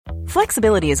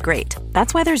Flexibility is great.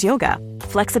 That's why there's yoga.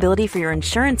 Flexibility for your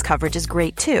insurance coverage is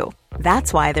great too.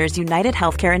 That's why there's United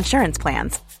Healthcare Insurance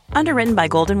Plans. Underwritten by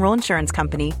Golden Rule Insurance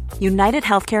Company, United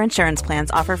Healthcare Insurance Plans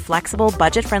offer flexible,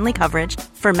 budget-friendly coverage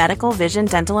for medical, vision,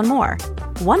 dental, and more.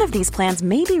 One of these plans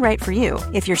may be right for you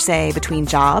if you're, say, between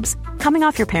jobs, coming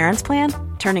off your parents' plan,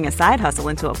 turning a side hustle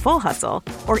into a full hustle,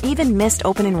 or even missed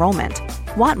open enrollment.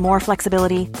 Want more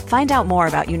flexibility? Find out more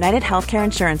about United Healthcare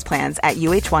Insurance Plans at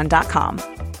uh1.com.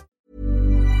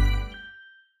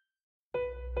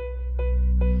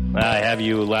 I have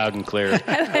you loud and clear.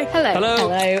 Hello.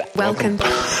 Hello. Welcome.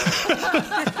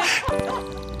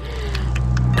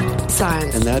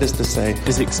 Science. And that is to say,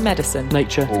 physics, medicine,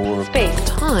 nature, or space,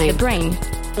 time, the brain,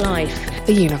 life,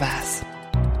 the universe.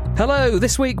 Hello,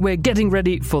 this week we're getting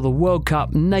ready for the World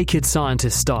Cup naked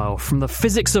scientist style. From the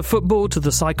physics of football to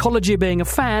the psychology of being a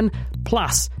fan,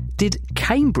 plus, did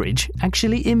Cambridge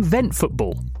actually invent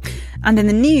football? And in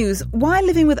the news, why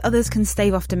living with others can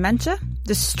stave off dementia,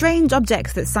 the strange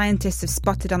objects that scientists have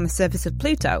spotted on the surface of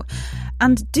Pluto,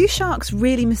 and do sharks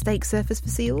really mistake surfers for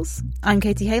seals? I'm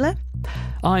Katie Haler.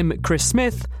 I'm Chris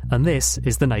Smith, and this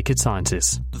is The Naked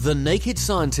Scientists. The Naked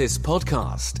Scientists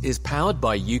podcast is powered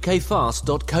by ukfast.co.uk.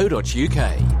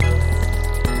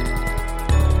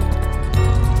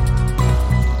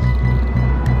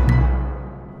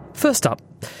 First up,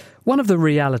 one of the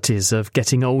realities of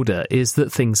getting older is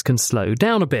that things can slow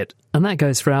down a bit, and that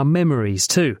goes for our memories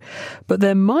too. But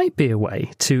there might be a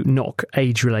way to knock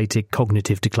age-related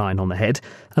cognitive decline on the head,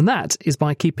 and that is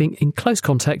by keeping in close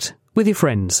contact with your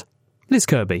friends. Liz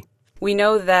Kirby. We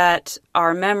know that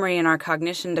our memory and our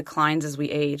cognition declines as we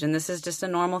age, and this is just a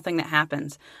normal thing that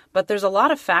happens. But there's a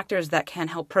lot of factors that can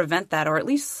help prevent that or at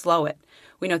least slow it.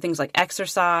 We know things like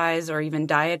exercise or even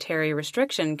dietary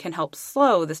restriction can help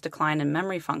slow this decline in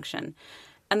memory function.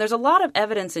 And there's a lot of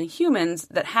evidence in humans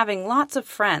that having lots of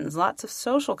friends, lots of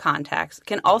social contacts,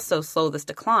 can also slow this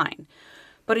decline.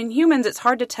 But in humans, it's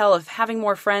hard to tell if having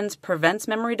more friends prevents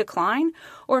memory decline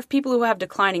or if people who have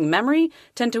declining memory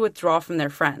tend to withdraw from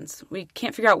their friends. We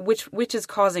can't figure out which is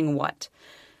causing what.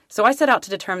 So I set out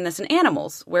to determine this in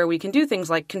animals, where we can do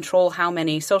things like control how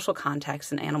many social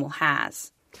contacts an animal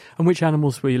has. And which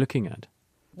animals were you looking at?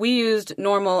 We used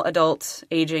normal adult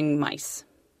aging mice.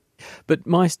 But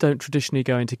mice don't traditionally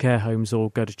go into care homes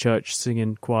or go to church, sing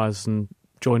in choirs and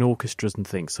join orchestras and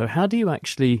things. So how do you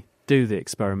actually do the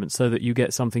experiment so that you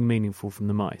get something meaningful from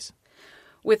the mice?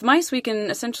 With mice, we can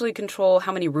essentially control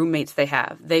how many roommates they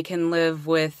have. They can live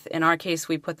with, in our case,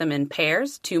 we put them in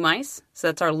pairs, 2 mice. So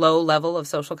that's our low level of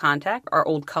social contact, our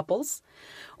old couples.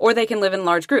 Or they can live in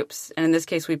large groups. And in this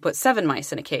case, we put 7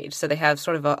 mice in a cage. So they have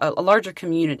sort of a larger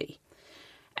community.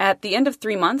 At the end of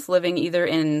 3 months, living either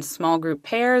in small group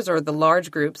pairs or the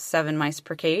large groups, 7 mice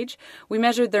per cage, we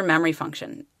measured their memory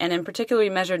function. And in particular,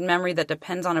 we measured memory that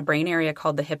depends on a brain area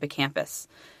called the hippocampus.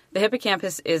 The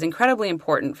hippocampus is incredibly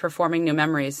important for forming new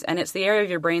memories, and it's the area of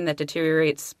your brain that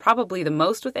deteriorates probably the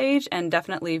most with age and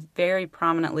definitely very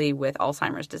prominently with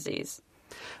Alzheimer's disease.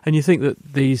 And you think that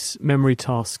these memory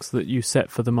tasks that you set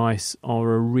for the mice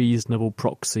are a reasonable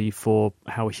proxy for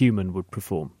how a human would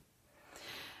perform?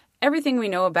 Everything we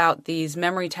know about these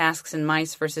memory tasks in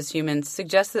mice versus humans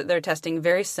suggests that they're testing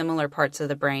very similar parts of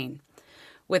the brain.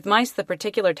 With mice, the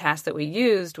particular task that we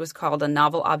used was called a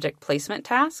novel object placement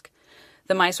task.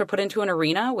 The mice were put into an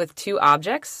arena with 2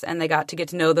 objects, and they got to get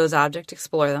to know those objects,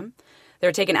 explore them. They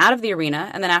were taken out of the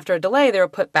arena, and then after a delay, they were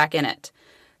put back in it.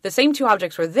 The same 2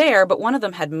 objects were there, but one of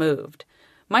them had moved.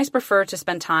 Mice prefer to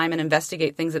spend time and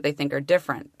investigate things that they think are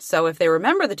different. So if they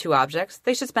remember the 2 objects,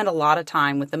 they should spend a lot of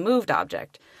time with the moved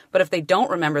object. But if they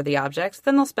don't remember the objects,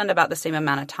 then they'll spend about the same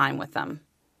amount of time with them.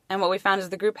 And what we found is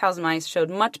the group-housed mice showed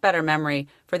much better memory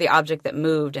for the object that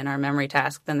moved in our memory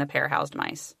task than the pair-housed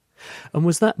mice. And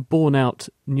was that borne out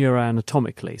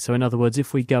neuroanatomically? So in other words,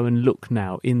 if we go and look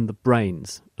now in the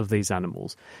brains of these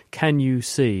animals, can you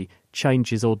see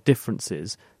changes or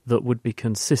differences that would be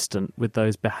consistent with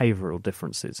those behavioural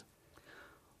differences?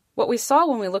 What we saw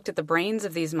when we looked at the brains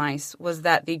of these mice was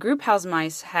that the group-housed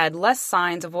mice had less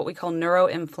signs of what we call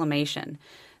neuroinflammation.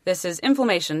 This is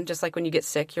inflammation, just like when you get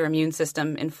sick, your immune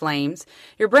system inflames.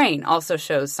 Your brain also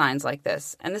shows signs like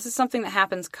this, and this is something that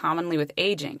happens commonly with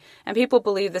aging, and people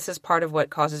believe this is part of what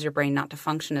causes your brain not to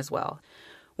function as well.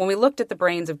 When we looked at the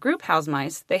brains of group-housed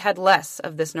mice, they had less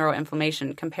of this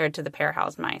neuroinflammation compared to the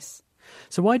pair-housed mice.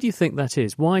 So why do you think that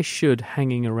is? Why should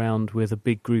hanging around with a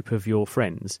big group of your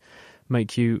friends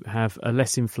make you have a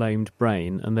less inflamed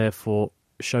brain and therefore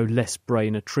show less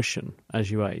brain attrition as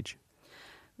you age?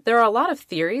 There are a lot of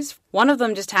theories. One of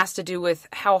them just has to do with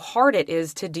how hard it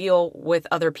is to deal with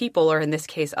other people, or in this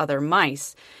case, other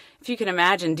mice. If you can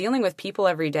imagine, dealing with people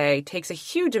every day takes a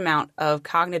huge amount of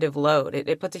cognitive load.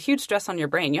 It puts a huge stress on your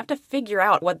brain. You have to figure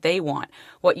out what they want,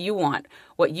 what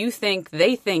you think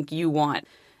they think you want.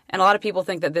 And a lot of people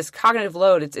think that this cognitive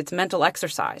load, it's mental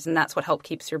exercise, and that's what helps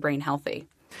keeps your brain healthy.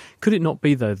 Could it not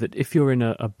be, though, that if you're in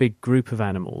a big group of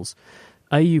animals,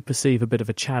 you perceive a bit of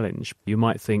a challenge? You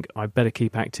might think, I better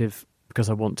keep active because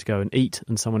I want to go and eat,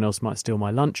 and someone else might steal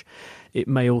my lunch. It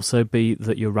may also be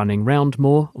that you're running round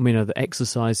more. We know that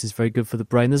exercise is very good for the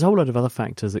brain. There's a whole lot of other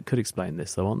factors that could explain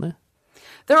this, though, aren't there?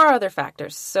 There are other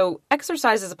factors. So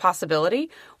exercise is a possibility.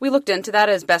 We looked into that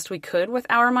as best we could with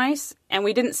our mice, and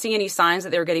we didn't see any signs that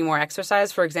they were getting more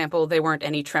exercise. For example, they weren't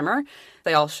any trimmer.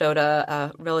 They all showed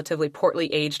a relatively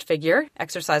portly aged figure.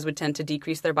 Exercise would tend to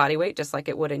decrease their body weight, just like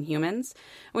it would in humans.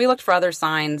 And we looked for other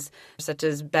signs, such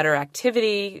as better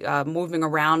activity, moving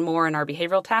around more in our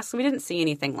behavioral tasks. We didn't see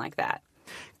anything like that.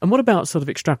 And what about sort of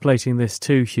extrapolating this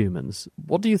to humans?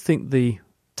 What do you think the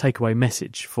takeaway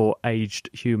message for aged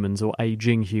humans or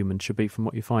aging humans should be from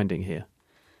what you're finding here?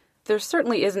 There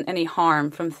certainly isn't any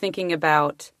harm from thinking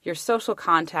about your social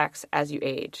contacts as you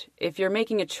age. If you're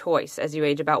making a choice as you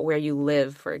age about where you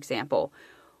live, for example,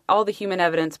 all the human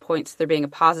evidence points to there being a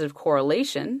positive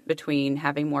correlation between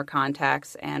having more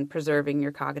contacts and preserving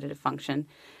your cognitive function.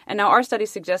 And now our studies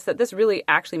suggest that this really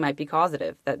actually might be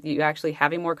causative, that you actually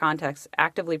having more contacts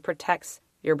actively protects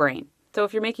your brain. So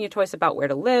if you're making a choice about where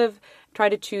to live, try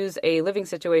to choose a living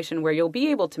situation where you'll be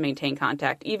able to maintain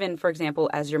contact, even, for example,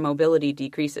 as your mobility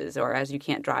decreases or as you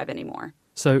can't drive anymore.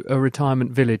 So a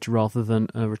retirement village rather than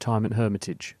a retirement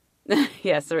hermitage.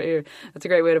 Yes, that's a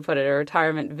great way to put it, a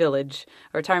retirement village,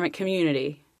 a retirement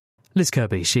community. Liz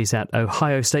Kirby, she's at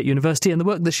Ohio State University, and the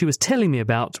work that she was telling me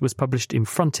about was published in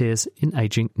Frontiers in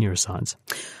Aging Neuroscience.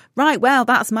 Right, well,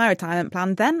 that's my retirement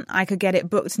plan then. I could get it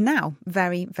booked now,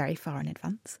 very, very far in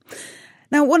advance.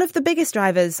 Now, one of the biggest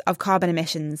drivers of carbon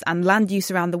emissions and land use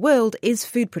around the world is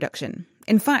food production.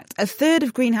 In fact, a third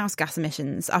of greenhouse gas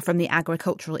emissions are from the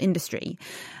agricultural industry,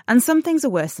 and some things are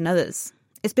worse than others.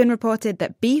 It's been reported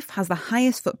that beef has the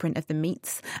highest footprint of the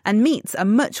meats, and meats are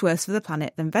much worse for the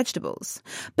planet than vegetables.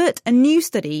 But a new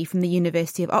study from the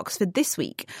University of Oxford this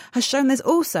week has shown there's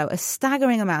also a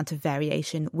staggering amount of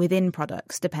variation within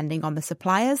products depending on the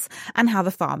suppliers and how the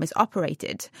farm is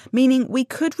operated, meaning we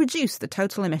could reduce the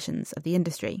total emissions of the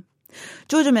industry.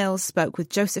 Georgia Mills spoke with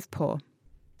Joseph Poor.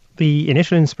 The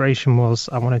initial inspiration was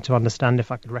I wanted to understand if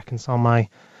I could reconcile my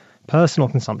personal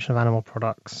consumption of animal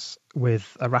products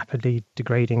with a rapidly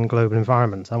degrading global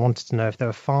environment. I wanted to know if there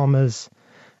were farmers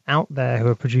out there who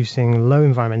are producing low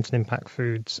environmental impact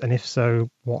foods, and if so,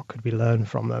 what could we learn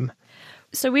from them?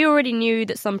 So we already knew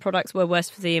that some products were worse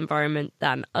for the environment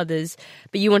than others,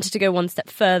 but you wanted to go one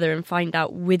step further and find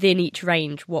out within each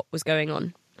range what was going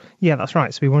on. Yeah, that's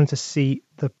right. So we wanted to see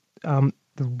the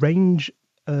range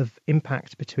of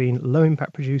impact between low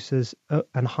impact producers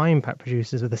and high impact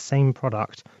producers of the same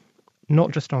product,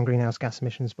 not just on greenhouse gas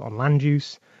emissions, but on land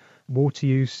use, water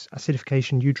use,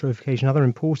 acidification, eutrophication, other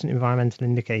important environmental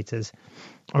indicators.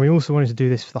 And we also wanted to do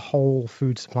this for the whole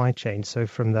food supply chain, so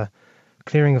from the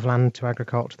clearing of land to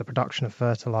agriculture, the production of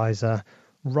fertilizer,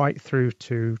 right through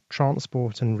to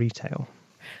transport and retail.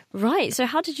 Right, so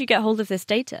how did you get hold of this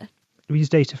data? We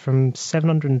used data from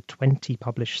 720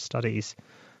 published studies,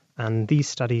 and these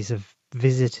studies have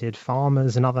visited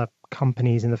farmers and other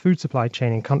companies in the food supply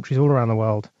chain in countries all around the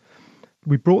world.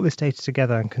 We brought this data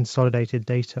together and consolidated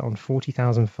data on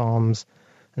 40,000 farms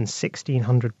and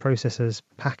 1,600 processors,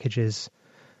 packages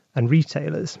and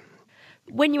retailers.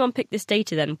 When you unpicked this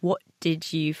data then, what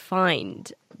did you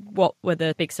find? What were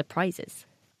the big surprises?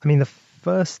 I mean, the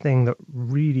first thing that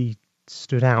really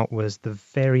stood out was the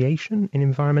variation in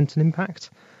environmental impact.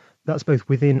 That's both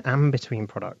within and between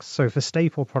products. So for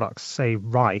staple products, say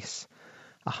rice,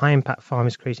 a high-impact farm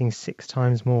is creating 6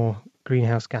 times more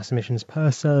greenhouse gas emissions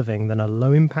per serving than a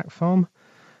low-impact farm.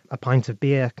 A pint of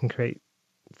beer can create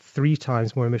 3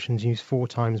 times more emissions and use 4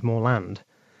 times more land.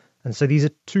 And so these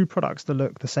are two products that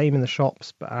look the same in the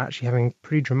shops, but are actually having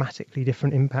pretty dramatically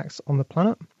different impacts on the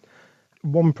planet.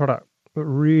 One product that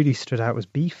really stood out was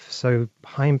beef. So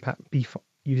high-impact beef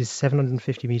uses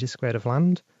 750 metres squared of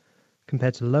land,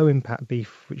 compared to low-impact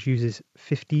beef, which uses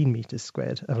 15 metres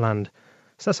squared of land.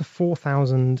 So that's a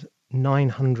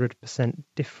 4,900%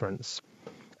 difference.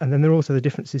 And then there are also the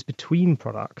differences between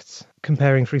products.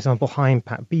 Comparing, for example,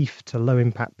 high-impact beef to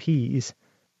low-impact peas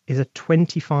is a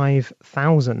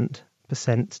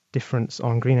 25,000% difference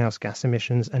on greenhouse gas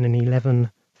emissions and an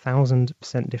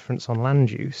 11,000% difference on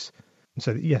land use.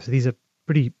 So, yes, these are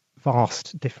pretty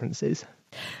vast differences.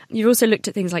 You've also looked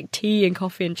at things like tea and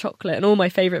coffee and chocolate and all my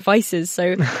favourite vices.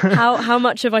 So how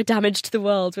much have I damaged the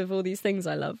world with all these things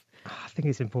I love? I think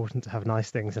it's important to have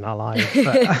nice things in our lives,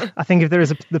 but I think if there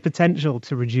is the potential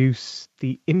to reduce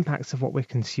the impacts of what we're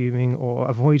consuming or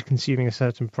avoid consuming a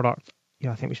certain product,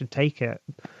 I think we should take it.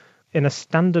 In a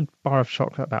standard bar of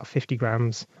chocolate, about 50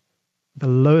 grams, the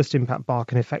lowest impact bar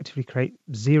can effectively create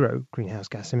 0 greenhouse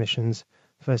gas emissions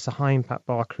versus a high impact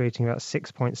bar creating about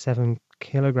 6.7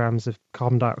 kilograms of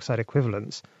carbon dioxide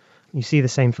equivalents. You see the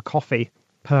same for coffee.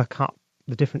 Per cup,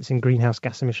 the difference in greenhouse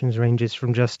gas emissions ranges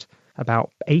from just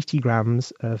about 80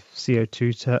 grams of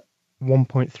CO2 to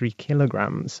 1.3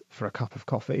 kilograms for a cup of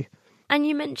coffee. And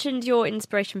you mentioned your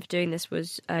inspiration for doing this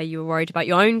was you were worried about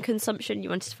your own consumption. You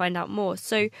wanted to find out more.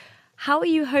 So how are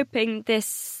you hoping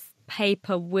this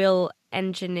paper will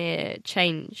engineer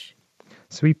change?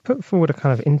 So we put forward a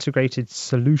kind of integrated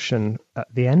solution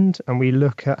at the end, and we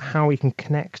look at how we can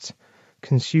connect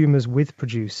consumers with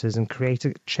producers and create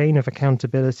a chain of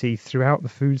accountability throughout the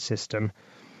food system.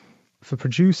 For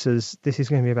producers, this is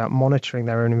going to be about monitoring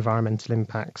their own environmental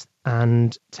impacts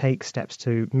and take steps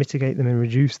to mitigate them and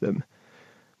reduce them.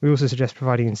 We also suggest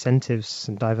providing incentives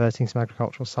and diverting some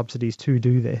agricultural subsidies to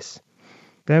do this.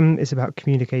 Then it's about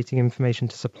communicating information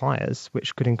to suppliers,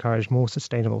 which could encourage more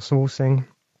sustainable sourcing,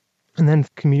 and then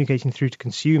communicating through to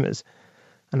consumers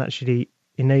and actually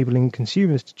enabling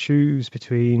consumers to choose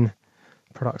between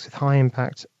products with high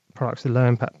impact, products with low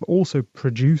impact, but also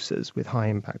producers with high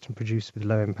impact and producers with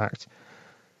low impact.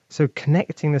 So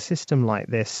connecting the system like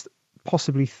this,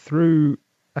 possibly through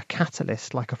a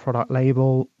catalyst like a product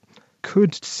label,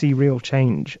 could see real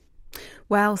change.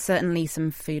 Well, certainly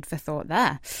some food for thought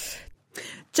there.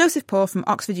 Joseph Poor from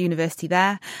Oxford University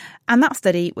there, and that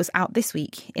study was out this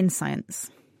week in Science.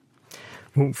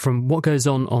 Well, from what goes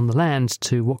on the land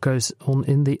to what goes on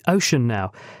in the ocean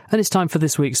now. And it's time for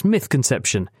this week's Myth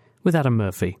Conception with Adam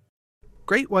Murphy.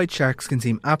 Great white sharks can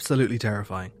seem absolutely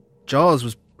terrifying. Jaws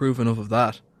was proof enough of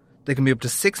that. They can be up to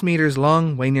 6 metres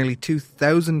long, weigh nearly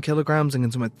 2,000 kilograms and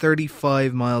can swim at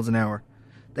 35 miles an hour.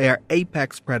 They are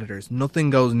apex predators. Nothing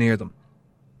goes near them.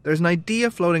 There's an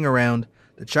idea floating around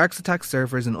that sharks attack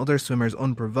surfers and other swimmers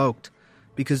unprovoked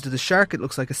because to the shark it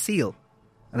looks like a seal,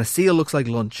 and a seal looks like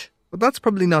lunch. But that's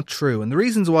probably not true, and the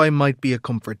reasons why might be a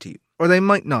comfort to you. Or they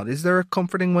might not. Is there a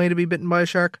comforting way to be bitten by a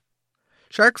shark?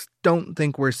 Sharks don't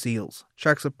think we're seals.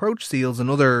 Sharks approach seals and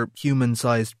other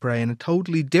human-sized prey in a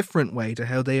totally different way to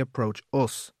how they approach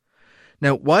us.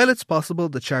 Now, while it's possible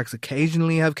that sharks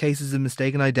occasionally have cases of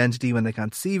mistaken identity when they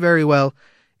can't see very well,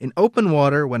 in open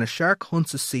water, when a shark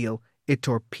hunts a seal, it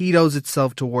torpedoes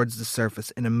itself towards the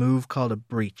surface in a move called a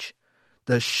breach.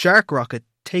 The shark rocket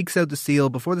takes out the seal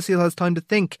before the seal has time to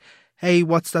think, hey,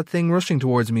 what's that thing rushing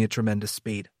towards me at tremendous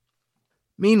speed?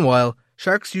 Meanwhile,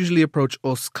 sharks usually approach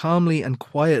us calmly and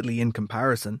quietly in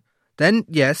comparison. Then,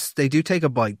 yes, they do take a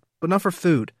bite, but not for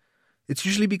food. It's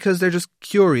usually because they're just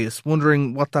curious,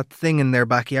 wondering what that thing in their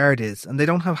backyard is, and they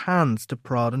don't have hands to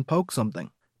prod and poke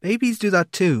something. Babies do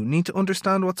that too. Need to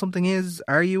understand what something is.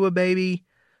 Are you a baby?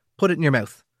 Put it in your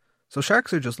mouth. So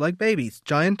sharks are just like babies.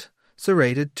 Giant,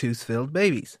 serrated, tooth-filled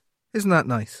babies. Isn't that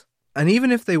nice? And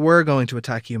even if they were going to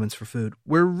attack humans for food,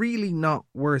 we're really not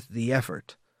worth the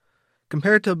effort.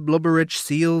 Compared to blubber-rich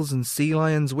seals and sea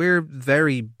lions, we're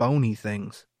very bony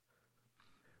things.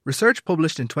 Research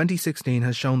published in 2016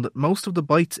 has shown that most of the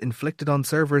bites inflicted on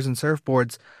surfers and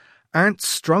surfboards aren't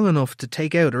strong enough to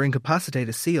take out or incapacitate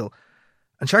a seal,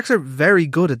 and sharks are very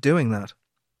good at doing that.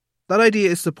 That idea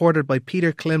is supported by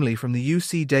Peter Climley from the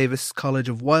UC Davis College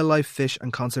of Wildlife, Fish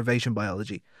and Conservation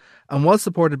Biology, and was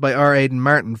supported by R. Aidan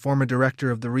Martin, former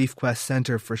director of the Reef Quest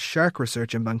Centre for Shark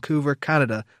Research in Vancouver,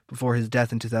 Canada, before his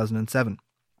death in 2007.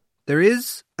 There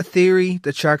is a theory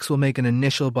that sharks will make an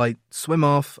initial bite, swim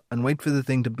off, and wait for the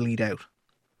thing to bleed out.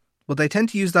 But they tend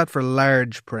to use that for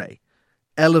large prey.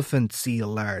 Elephant seal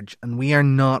large, and we are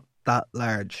not that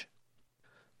large.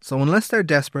 So unless they're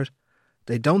desperate,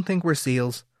 they don't think we're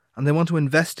seals, and they want to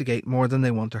investigate more than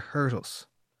they want to hurt us.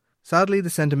 Sadly, the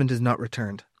sentiment is not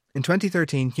returned. In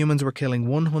 2013, humans were killing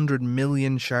 100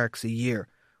 million sharks a year,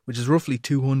 which is roughly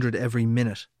 200 every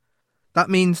minute. That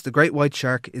means the great white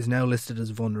shark is now listed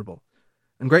as vulnerable,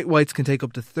 and great whites can take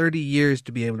up to 30 years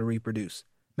to be able to reproduce,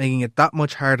 making it that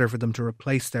much harder for them to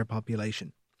replace their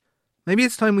population. Maybe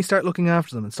it's time we start looking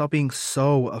after them and stop being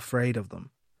so afraid of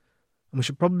them. And we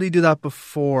should probably do that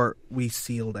before we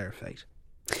seal their fate.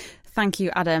 Thank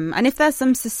you, Adam. And if there's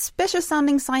some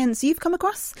suspicious-sounding science you've come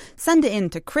across, send it in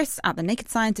to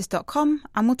chris@thenakedscientist.com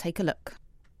and we'll take a look.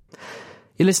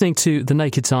 You're listening to The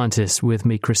Naked Scientist with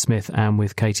me, Chris Smith, and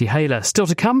with Katie Hayler. Still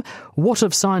to come, what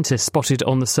have scientists spotted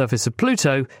on the surface of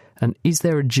Pluto, and is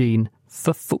there a gene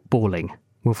for footballing?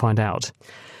 We'll find out.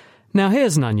 Now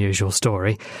here's an unusual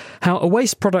story. How a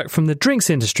waste product from the drinks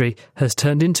industry has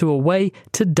turned into a way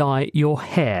to dye your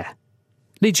hair.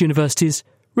 Leeds University's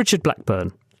Richard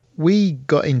Blackburn. We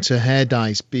got into hair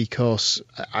dyes because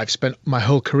I've spent my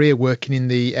whole career working in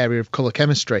the area of colour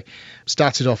chemistry.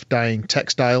 Started off dyeing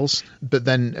textiles, but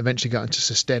then eventually got into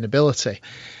sustainability.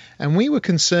 And we were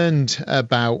concerned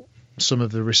about some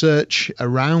of the research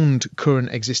around current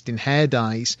existing hair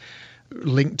dyes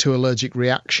linked to allergic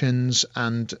reactions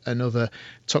and other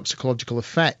toxicological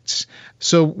effects.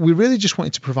 So we really just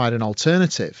wanted to provide an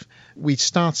alternative. We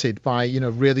started by,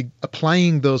 really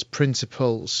applying those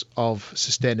principles of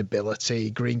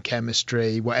sustainability, green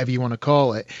chemistry, whatever you want to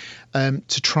call it,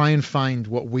 to try and find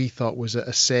what we thought was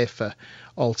a safer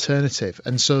alternative.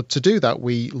 And so to do that,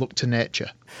 we looked to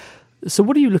nature. So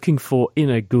what are you looking for in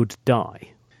a good dye?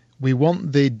 We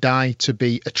want the dye to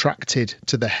be attracted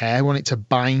to the hair. We want it to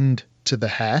bind to the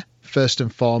hair first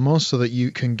and foremost so that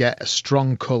you can get a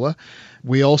strong colour.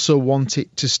 We also want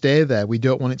it to stay there. We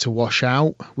don't want it to wash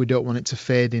out. We don't want it to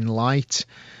fade in light.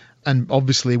 And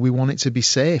obviously we want it to be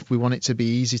safe. We want it to be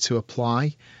easy to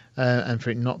apply and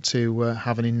for it not to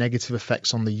have any negative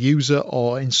effects on the user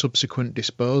or in subsequent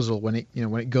disposal when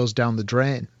it goes down the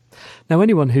drain. Now,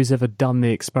 anyone who's ever done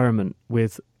the experiment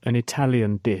with an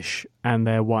Italian dish and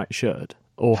their white shirt,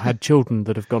 or had children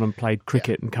that have gone and played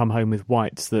cricket and come home with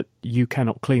whites that you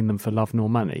cannot clean them for love nor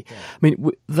money. Yeah. I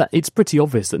mean, it's pretty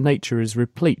obvious that nature is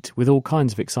replete with all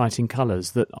kinds of exciting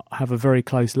colours that have a very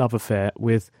close love affair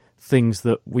with things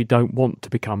that we don't want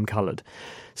to become coloured.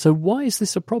 So why is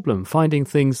this a problem, finding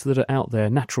things that are out there,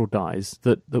 natural dyes,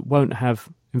 that won't have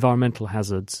environmental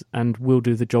hazards and will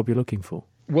do the job you're looking for?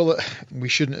 Well, we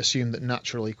shouldn't assume that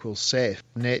natural equals safe.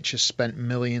 Nature spent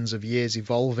millions of years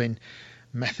evolving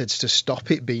methods to stop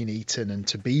it being eaten and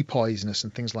to be poisonous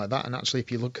and things like that. And actually,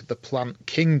 if you look at the plant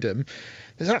kingdom,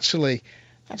 there's actually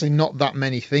not that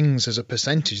many things as a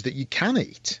percentage that you can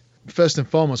eat. First and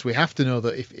foremost, we have to know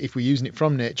that if we're using it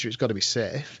from nature, it's got to be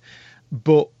safe.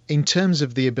 But in terms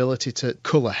of the ability to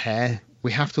colour hair,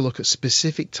 we have to look at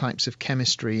specific types of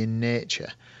chemistry in nature.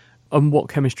 And what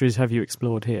chemistries have you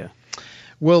explored here?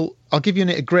 Well, I'll give you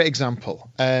a great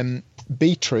example.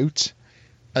 Beetroot,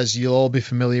 as you'll all be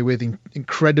familiar with,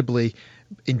 incredibly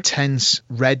intense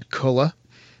red colour.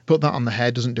 Put that on the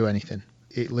hair, doesn't do anything.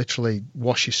 It literally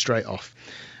washes straight off.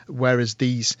 Whereas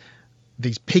these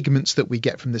pigments that we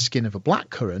get from the skin of a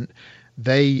blackcurrant,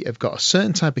 they have got a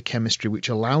certain type of chemistry which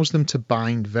allows them to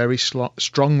bind very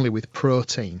strongly with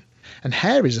protein. And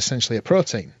hair is essentially a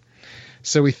protein.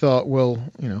 So we thought, well,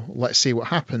 let's see what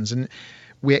happens. And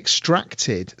we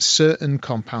extracted certain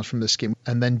compounds from the skin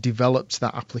and then developed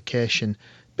that application,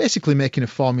 basically making a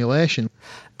formulation.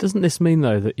 Doesn't this mean,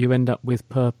 though, that you end up with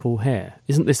purple hair?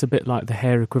 Isn't this a bit like the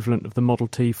hair equivalent of the Model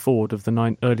T Ford of the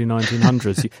early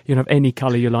 1900s? You can have any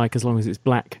colour you like as long as it's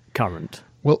black currant.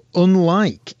 Well,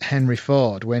 unlike Henry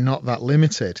Ford, we're not that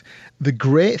limited. The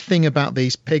great thing about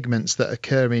these pigments that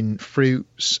occur in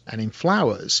fruits and in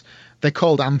flowers, they're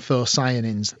called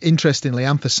anthocyanins. Interestingly,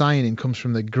 anthocyanin comes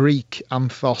from the Greek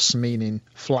anthos, meaning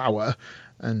flower,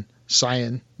 and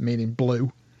cyan, meaning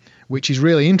blue, which is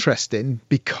really interesting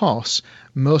because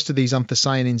most of these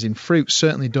anthocyanins in fruits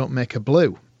certainly don't make a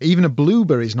blue. Even a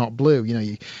blueberry is not blue.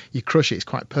 You crush it, it's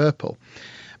quite purple.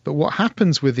 But what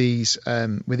happens with these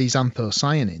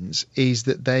anthocyanins is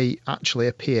that they actually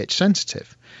are pH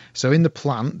sensitive. So in the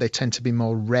plant, they tend to be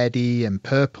more reddy and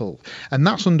purple, and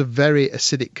that's under very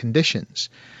acidic conditions.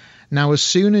 Now, as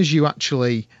soon as you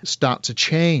actually start to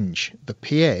change the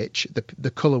pH,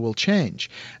 the colour will change,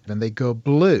 and they go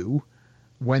blue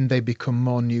when they become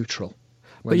more neutral.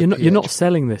 But you're not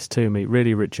selling this to me,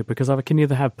 really, Richard, because I can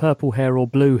either have purple hair or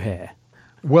blue hair.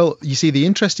 Well, you see, the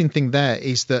interesting thing there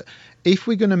is that if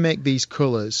we're going to make these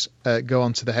colours go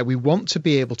onto the hair, we want to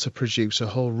be able to produce a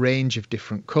whole range of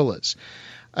different colours.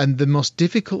 And the most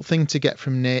difficult thing to get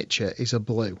from nature is a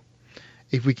blue.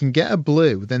 If we can get a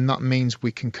blue, then that means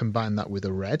we can combine that with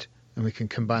a red, and we can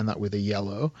combine that with a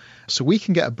yellow. So we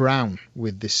can get a brown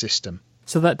with this system.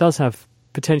 So that does have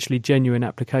potentially genuine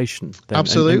application then.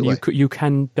 Absolutely. And you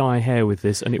can dye hair with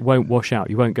this and it won't wash out.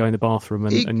 You won't go in the bathroom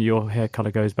and your hair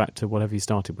colour goes back to whatever you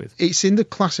started with. It's in the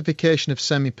classification of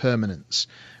semi-permanence,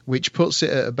 which puts it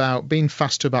at about being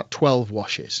fast to about 12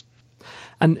 washes.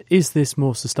 And is this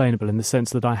more sustainable in the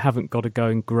sense that I haven't got to go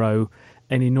and grow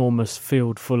an enormous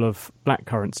field full of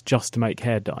blackcurrants just to make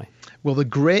hair dye? Well, the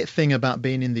great thing about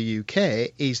being in the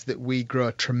UK is that we grow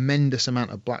a tremendous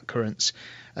amount of blackcurrants,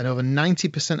 and over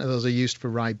 90% of those are used for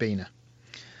Ribena.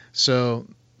 So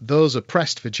those are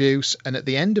pressed for juice, and at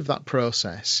the end of that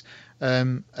process,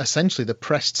 essentially the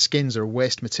pressed skins are a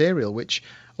waste material, which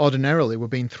ordinarily were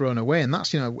being thrown away. And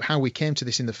that's, how we came to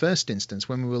this in the first instance,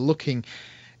 when we were looking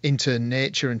into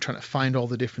nature and trying to find all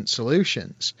the different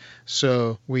solutions.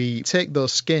 So we take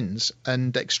those skins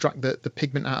and extract the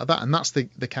pigment out of that, and that's the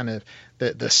kind of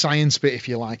the science bit, if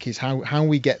you like, is how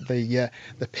we get the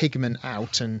pigment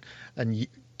out and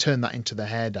turn that into the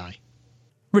hair dye.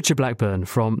 Richard Blackburn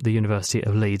from the University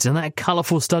of Leeds, and that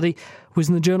colourful study was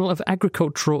in the Journal of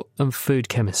Agricultural and Food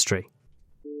Chemistry.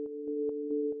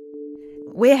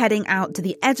 We're heading out to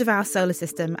the edge of our solar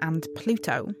system and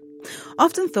Pluto.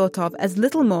 Often thought of as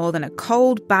little more than a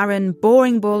cold, barren,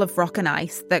 boring ball of rock and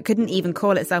ice that couldn't even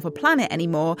call itself a planet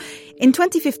anymore, in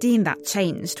 2015 that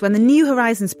changed when the New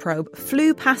Horizons probe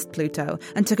flew past Pluto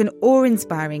and took an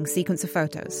awe-inspiring sequence of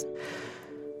photos.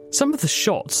 Some of the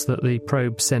shots that the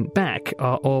probe sent back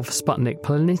are of Sputnik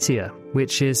Planitia,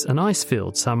 which is an ice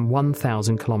field some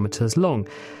 1,000 kilometres long.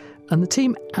 And the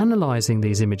team analysing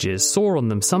these images saw on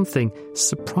them something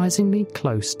surprisingly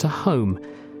close to home.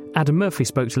 Adam Murphy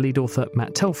spoke to lead author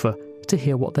Matt Telfer to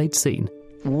hear what they'd seen.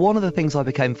 One of the things I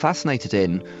became fascinated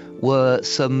in were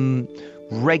some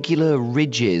regular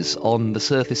ridges on the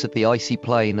surface of the icy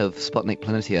plain of Sputnik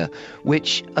Planitia,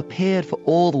 which appeared for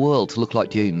all the world to look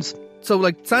like dunes. So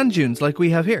like sand dunes like we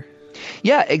have here?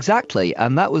 Yeah, exactly.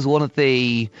 And that was one of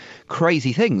the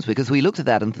crazy things, because we looked at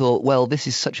that and thought, well, this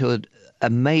is such an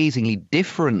amazingly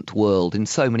different world in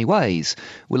so many ways.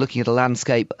 We're looking at a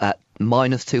landscape at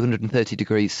minus 230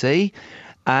 degrees C,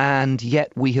 and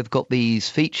yet we have got these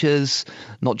features,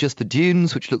 not just the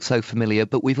dunes, which look so familiar,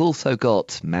 but we've also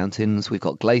got mountains, we've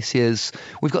got glaciers,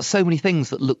 we've got so many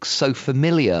things that look so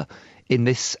familiar in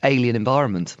this alien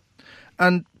environment.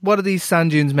 And what are these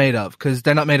sand dunes made of? Because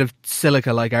they're not made of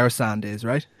silica like our sand is,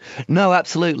 right? No,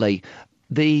 absolutely.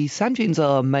 The sand dunes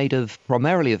are made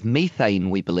primarily of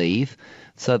methane, we believe.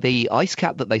 So the ice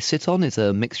cap that they sit on is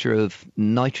a mixture of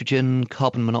nitrogen,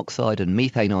 carbon monoxide and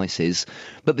methane ices.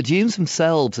 But the dunes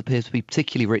themselves appear to be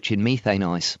particularly rich in methane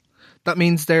ice. That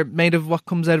means they're made of what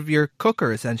comes out of your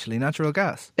cooker, essentially, natural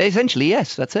gas? Essentially,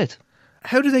 yes, that's it.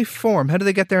 How do they form? How do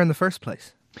they get there in the first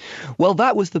place? Well,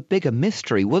 that was the bigger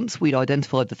mystery. Once we'd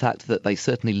identified the fact that they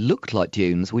certainly looked like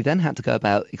dunes, we then had to go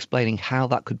about explaining how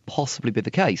that could possibly be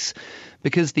the case.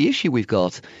 Because the issue we've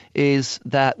got is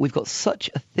that we've got such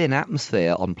a thin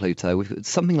atmosphere on Pluto, we've got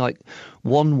something like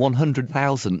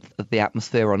 1/100,000th of the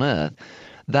atmosphere on Earth,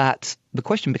 that the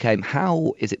question became,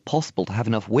 how is it possible to have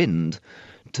enough wind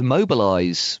to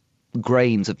mobilise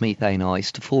grains of methane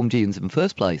ice to form dunes in the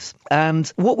first place? And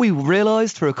what we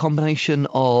realised through a combination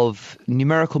of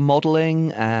numerical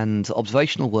modelling and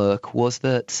observational work was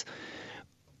that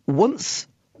once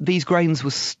these grains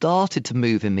were started to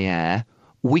move in the air,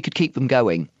 we could keep them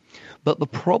going. But the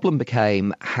problem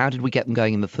became, how did we get them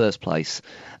going in the first place?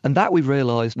 And that we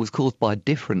realised was caused by a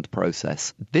different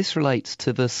process. This relates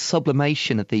to the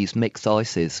sublimation of these mixed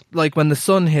ices. Like when the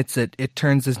sun hits it, it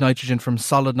turns this nitrogen from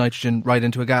solid nitrogen right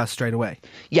into a gas straight away?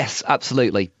 Yes,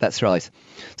 absolutely. That's right.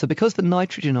 So because the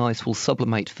nitrogen ice will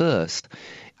sublimate first,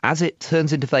 as it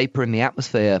turns into vapour in the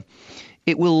atmosphere,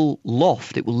 it will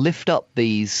lift up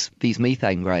these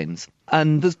methane grains.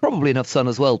 And there's probably enough sun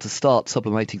as well to start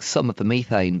sublimating some of the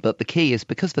methane. But the key is,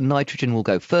 because the nitrogen will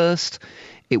go first,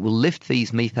 it will lift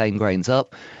these methane grains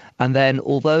up. And then,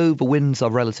 although the winds are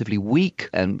relatively weak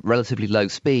and relatively low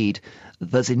speed,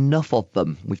 there's enough of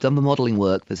them. We've done the modelling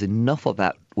work. There's enough of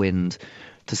that wind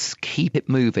to keep it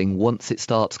moving once it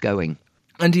starts going.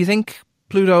 And do you think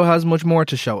Pluto has much more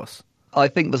to show us? I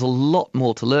think there's a lot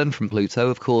more to learn from Pluto.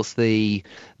 Of course, the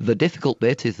difficult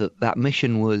bit is that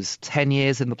mission was 10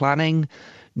 years in the planning,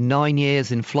 9 years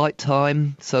in flight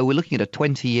time. So we're looking at a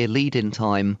 20-year lead-in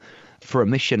time for a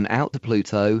mission out to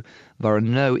Pluto. There are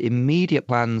no immediate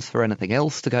plans for anything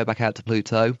else to go back out to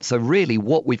Pluto. So really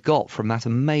what we've got from that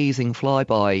amazing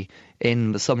flyby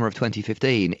in the summer of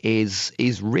 2015 is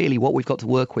really what we've got to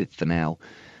work with for now.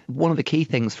 One of the key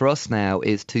things for us now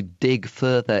is to dig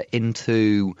further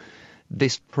into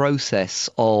this process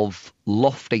of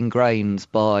lofting grains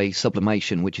by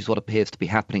sublimation, which is what appears to be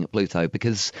happening at Pluto,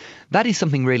 because that is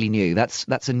something really new.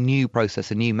 That's a new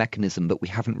process, a new mechanism that we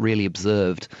haven't really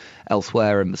observed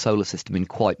elsewhere in the solar system in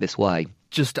quite this way.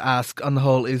 Just to ask, on the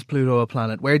whole, is Pluto a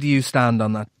planet? Where do you stand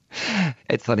on that?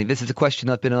 It's funny, this is a question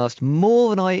I've been asked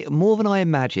more than I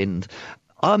imagined.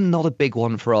 I'm not a big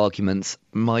one for arguments.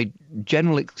 My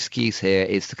general excuse here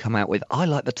is to come out with, I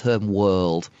like the term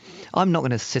world. I'm not going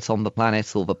to sit on the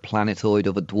planet or the planetoid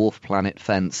or the dwarf planet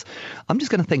fence. I'm just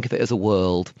going to think of it as a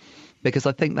world, because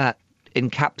I think that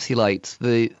encapsulates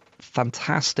the that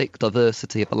fantastic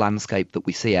diversity of the landscape that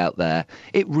we see out there.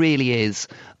 It really is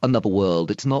another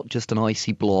world. It's not just an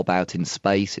icy blob out in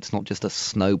space. It's not just a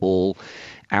snowball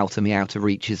out in the outer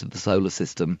reaches of the solar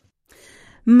system.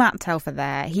 Matt Telfer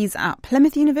there. He's at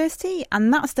Plymouth University,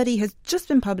 and that study has just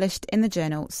been published in the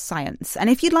journal Science.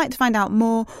 And if you'd like to find out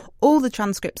more, all the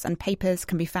transcripts and papers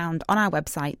can be found on our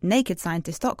website,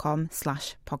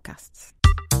 nakedscientist.com/podcasts.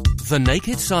 The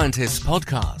Naked Scientists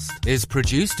podcast is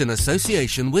produced in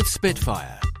association with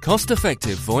Spitfire,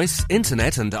 cost-effective voice,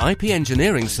 internet and IP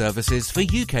engineering services for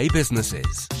UK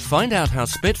businesses. Find out how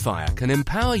Spitfire can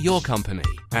empower your company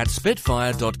at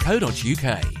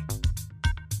spitfire.co.uk.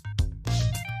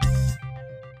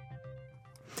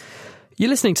 You're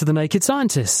listening to The Naked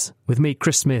Scientists with me,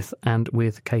 Chris Smith, and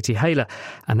with Katie Hayler.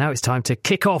 And now it's time to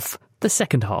kick off the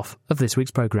second half of this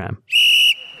week's programme.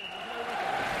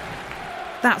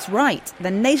 That's right.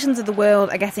 The nations of the world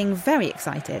are getting very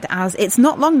excited, as it's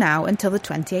not long now until the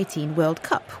 2018 World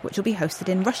Cup, which will be hosted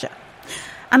in Russia.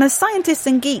 And as scientists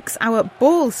and geeks, our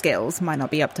ball skills might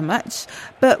not be up to much,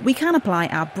 but we can apply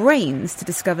our brains to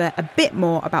discover a bit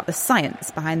more about the science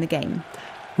behind the game.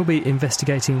 We'll be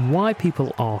investigating why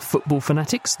people are football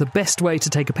fanatics, the best way to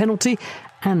take a penalty,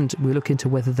 and we'll look into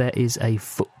whether there is a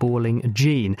footballing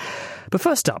gene. But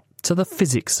first up, to the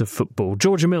physics of football.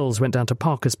 Georgia Mills went down to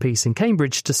Parker's Piece in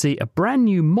Cambridge to see a brand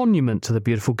new monument to the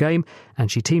beautiful game, and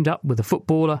she teamed up with a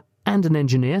footballer and an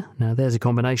engineer, now there's a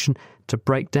combination, to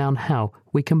break down how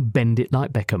we can bend it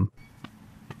like Beckham.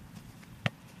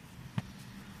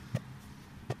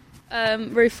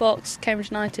 Ruth Fox,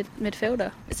 Cambridge United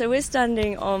midfielder. So we're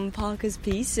standing on Parker's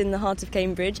Piece in the heart of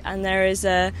Cambridge, and there is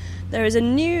a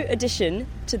new addition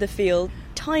to the field,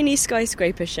 tiny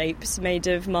skyscraper shapes made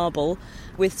of marble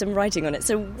with some writing on it.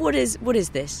 So what is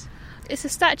this? It's a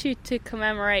statue to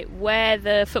commemorate where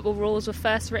the football rules were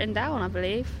first written down, I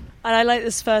believe. And I like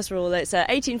this first rule. It's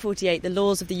 1848, the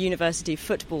laws of the University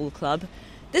Football Club.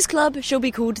 This club shall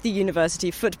be called the University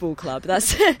Football Club.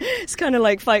 That's it's kind of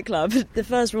like Fight Club. The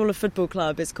first rule of Football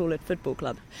Club is call it Football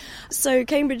Club. So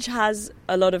Cambridge has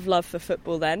a lot of love for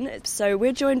football then. So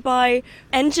we're joined by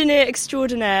engineer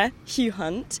extraordinaire Hugh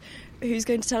Hunt, who's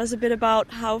going to tell us a bit about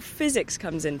how physics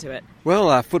comes into it.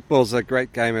 Well, football's a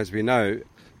great game, as we know,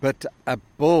 but a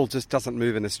ball just doesn't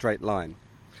move in a straight line.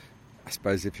 I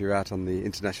suppose if you're out on the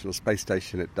International Space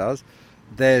Station, it does.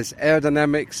 There's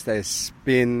aerodynamics, there's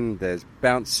spin, there's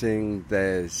bouncing,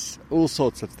 there's all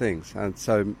sorts of things. And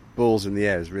so balls in the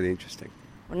air is really interesting.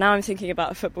 Well, now I'm thinking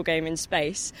about a football game in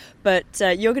space, but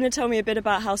you're going to tell me a bit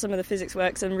about how some of the physics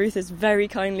works, and Ruth is very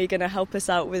kindly going to help us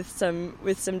out with some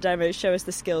demos, show us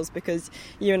the skills, because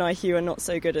you and I, Hugh, are not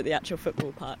so good at the actual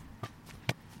football part.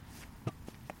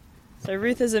 So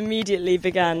Ruth has immediately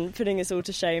began putting us all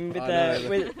to shame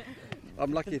with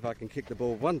I'm lucky if I can kick the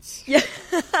ball once. Yeah.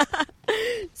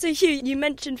 So Hugh, you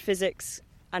mentioned physics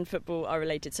and football are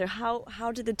related. So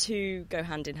how do the two go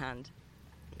hand in hand?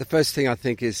 The first thing I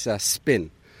think is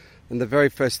spin. And the very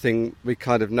first thing we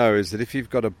kind of know is that if you've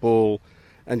got a ball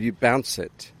and you bounce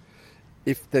it,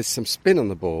 if there's some spin on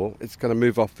the ball, it's going to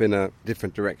move off in a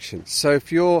different direction. So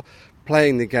if you're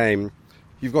playing the game,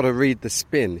 you've got to read the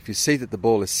spin. If you see that the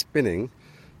ball is spinning,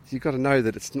 you've got to know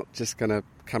that it's not just going to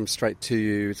come straight to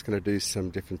you, it's going to do some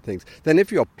different things. Then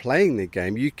if you're playing the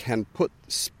game, you can put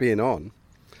spin on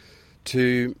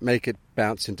to make it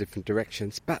bounce in different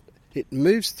directions, but it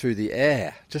moves through the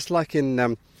air, just like in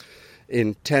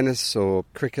tennis or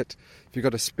cricket. If you've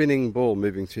got a spinning ball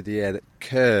moving through the air that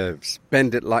curves,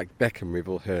 bend it like Beckham, we've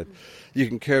all heard. You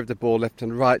can curve the ball left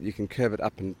and right, you can curve it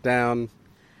up and down.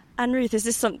 And Ruth, is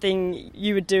this something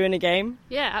you would do in a game?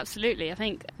 Yeah, absolutely. I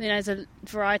think there's a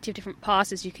variety of different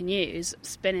passes you can use.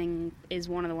 Spinning is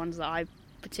one of the ones that I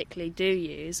particularly do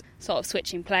use. Sort of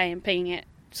switching play and pinging it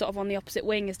sort of on the opposite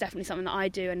wing is definitely something that I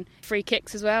do. And free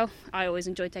kicks as well. I always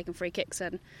enjoy taking free kicks,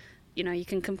 and you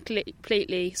can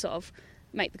completely sort of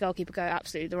make the goalkeeper go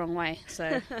absolutely the wrong way.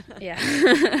 So,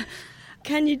 yeah.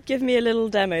 Can you give me a little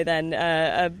demo then?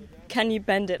 Can you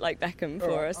bend it like Beckham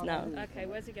for us now? Okay,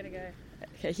 where's he going to go?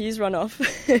 Okay, he's run off.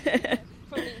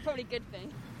 probably a good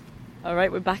thing. All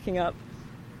right, we're backing up.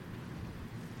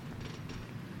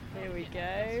 Here we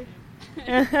go.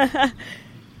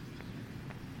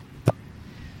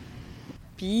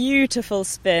 Beautiful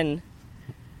spin.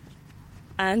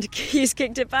 And he's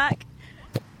kicked it back.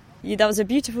 Yeah, that was a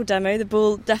beautiful demo. The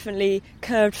ball definitely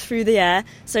curved through the air.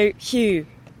 So, Hugh,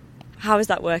 how is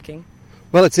that working?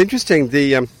 Well, it's interesting.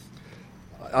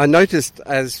 I noticed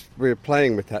as we were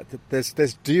playing with that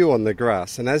there's dew on the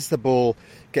grass, and as the ball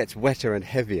gets wetter and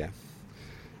heavier,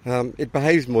 it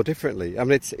behaves more differently. I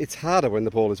mean, it's harder when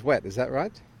the ball is wet. Is that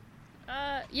right?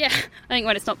 Yeah, I think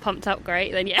when it's not pumped up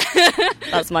great, then yeah.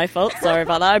 That's my fault. Sorry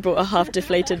about that. I brought a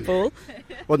half-deflated ball.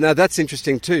 Well, now that's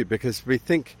interesting too, because we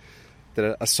think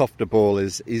that a softer ball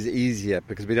is easier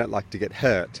because we don't like to get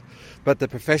hurt. But the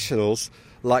professionals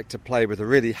like to play with a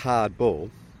really hard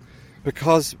ball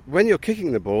because when you're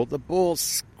kicking the ball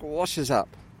squashes up,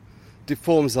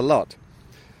 deforms a lot.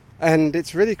 And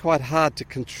it's really quite hard to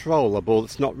control a ball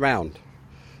that's not round.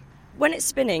 When it's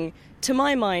spinning, to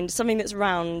my mind, something that's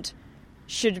round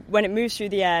should, when it moves through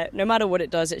the air, no matter what it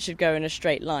does, it should go in a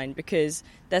straight line because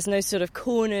there's no sort of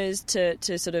corners to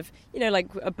sort of, like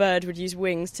a bird would use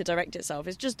wings to direct itself.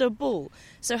 It's just a ball.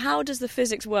 So how does the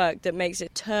physics work that makes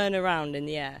it turn around in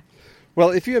the air?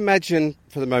 Well, if you imagine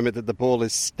for the moment that the ball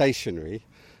is stationary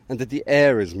and that the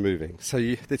air is moving, so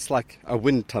it's like a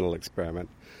wind tunnel experiment.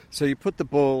 So you put the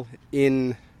ball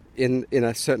in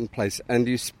a certain place and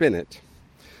you spin it.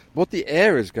 What the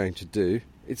air is going to do,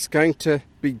 it's going to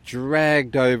be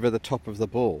dragged over the top of the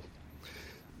ball.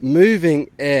 Moving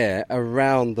air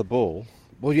around the ball,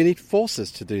 well, you need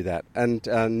forces to do that. And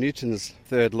Newton's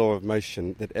third law of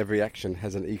motion, that every action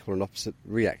has an equal and opposite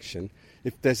reaction.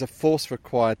 If there's a force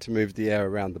required to move the air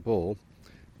around the ball,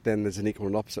 then there's an equal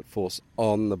and opposite force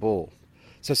on the ball.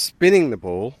 So spinning the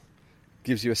ball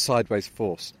gives you a sideways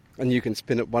force. And you can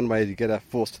spin it one way to get a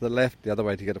force to the left, the other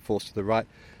way to get a force to the right,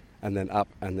 and then up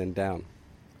and then down.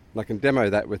 And I can demo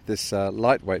that with this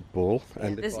lightweight ball.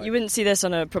 And you wouldn't see this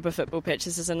on a proper football pitch.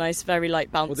 This is a nice, very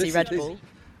light, bouncy red ball.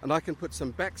 And I can put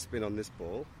some backspin on this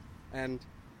ball and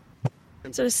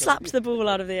sort of slaps the ball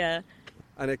out of the air.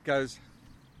 And it goes,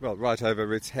 well, right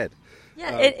over its head.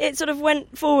 Yeah, it sort of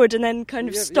went forward and then kind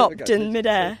of stopped in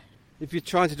midair. If you're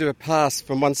trying to do a pass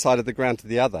from one side of the ground to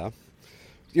the other,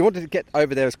 you want it to get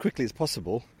over there as quickly as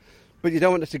possible, but you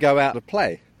don't want it to go out of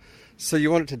play. So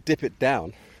you want it to dip it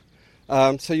down.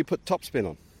 So you put topspin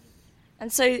on.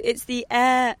 And so it's the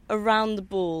air around the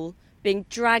ball being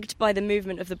dragged by the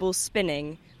movement of the ball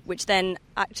spinning, which then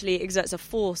actually exerts a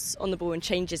force on the ball and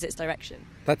changes its direction.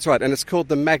 That's right, and it's called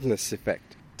the Magnus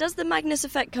effect. Does the Magnus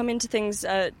effect come into things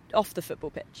off the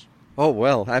football pitch? Oh,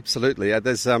 well, absolutely.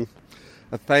 There's a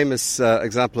famous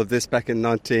example of this back in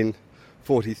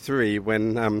 1943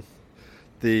 when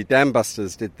the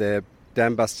Dambusters did their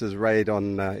Dambusters raid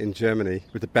in Germany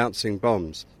with the bouncing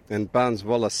bombs. And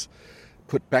Barnes-Wallis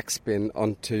put backspin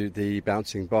onto the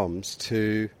bouncing bombs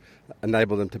to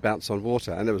enable them to bounce on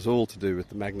water. And it was all to do with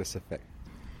the Magnus effect.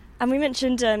 And we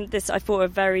mentioned this, I thought, a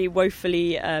very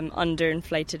woefully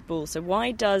underinflated ball. So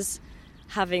why does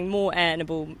having more air in a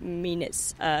ball mean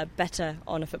it's better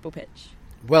on a football pitch?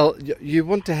 Well, you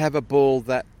want to have a ball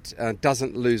that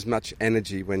doesn't lose much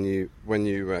energy when you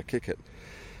kick it.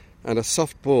 And a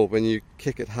soft ball, when you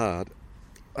kick it hard,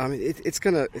 I mean, it's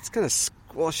gonna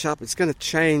squash up. It's gonna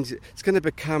change. It's gonna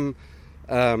become,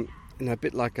 a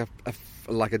bit like a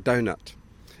donut.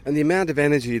 And the amount of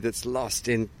energy that's lost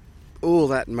in all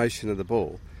that motion of the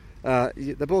ball,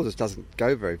 the ball just doesn't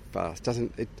go very fast,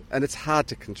 doesn't it? And it's hard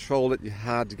to control it. You're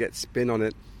hard to get spin on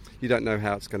it. You don't know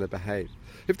how it's going to behave.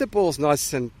 If the ball's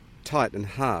nice and tight and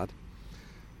hard,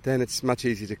 then it's much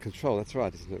easier to control. That's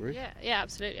right, isn't it, Ruth? Yeah,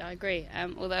 absolutely. I agree.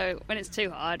 Although when it's too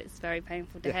hard, it's very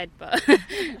painful to head. But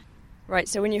right.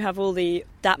 So when you have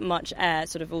that much air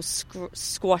sort of all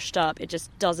squashed up, it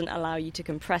just doesn't allow you to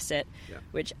compress it,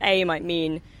 which might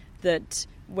mean that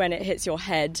when it hits your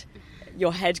head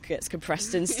gets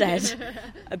compressed instead.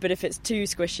 But if it's too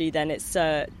squishy, then it's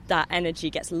that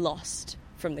energy gets lost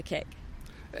from the kick.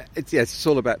 It's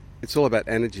all about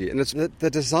energy, and the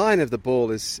design of the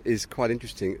ball is quite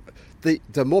interesting.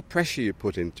 The more pressure you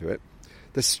put into it,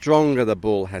 the stronger the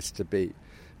ball has to be,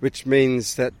 which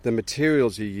means that the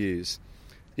materials you use,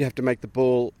 you have to make the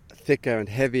ball thicker and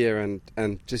heavier,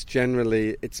 and just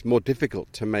generally it's more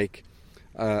difficult to make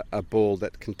a ball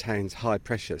that contains high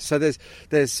pressure. So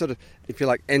there's sort of, if you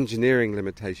like, engineering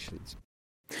limitations.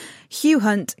 Hugh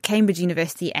Hunt, Cambridge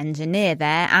University engineer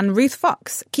there, and Ruth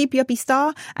Fox, Keepy Uppy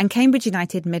star and Cambridge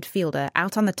United midfielder,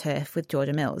 out on the turf with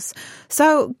Georgia Mills.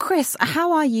 So, Chris,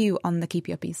 how are you on the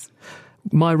Keepy Uppies?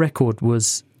 My record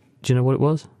was, do you know what it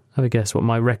was? Have a guess what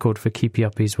my record for Keepy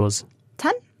Uppies was.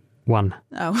 10? 1.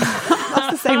 Oh,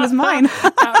 that's the same as mine.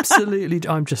 Absolutely.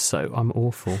 I'm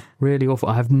awful. Really awful.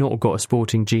 I have not got a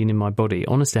sporting gene in my body.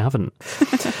 Honestly, I haven't.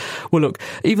 Well, look,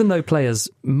 even though players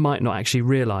might not actually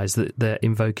realise that they're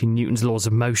invoking Newton's laws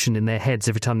of motion in their heads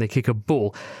every time they kick a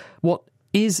ball, what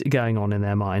is going on in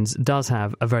their minds does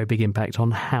have a very big impact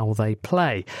on how they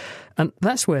play. And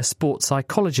that's where sports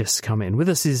psychologists come in. With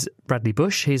us is Bradley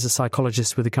Bush. He's a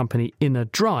psychologist with the company Inner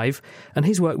Drive, and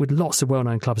he's worked with lots of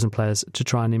well-known clubs and players to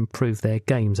try and improve their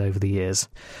games over the years.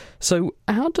 So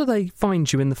how do they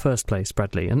find you in the first place,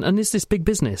 Bradley? And is this big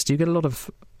business? Do you get a lot of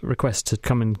requests to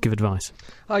come and give advice?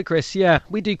 Hi Chris, yeah,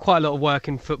 we do quite a lot of work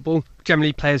in football.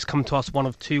 Generally players come to us one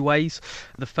of two ways.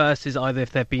 The first is either if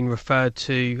they've been referred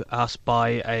to us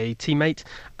by a teammate.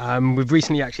 We've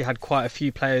recently actually had quite a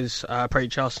few players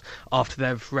approach us after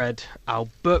they've read our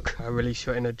book, Release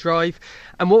Your Inner Drive.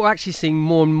 And what we're actually seeing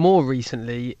more and more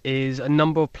recently is a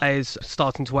number of players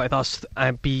starting to work with us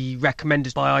and be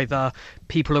recommended by either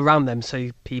people around them, so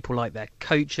people like their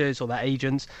coaches or their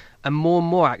agents, and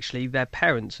more actually their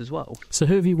parents as well. So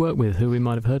who have you worked with, who we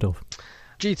might have heard of?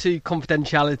 Due to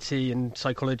confidentiality and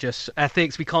psychologists'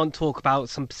 ethics, we can't talk about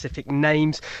some specific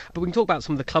names, but we can talk about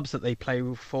some of the clubs that they play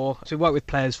for. So we work with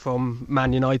players from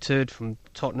Man United, from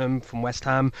Tottenham, from West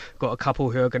Ham. Got a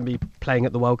couple who are going to be playing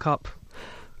at the World Cup.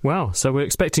 Wow, so we're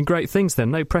expecting great things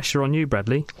then. No pressure on you,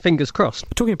 Bradley. Fingers crossed.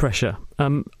 Talking of pressure,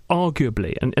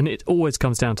 arguably, and it always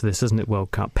comes down to this, doesn't it,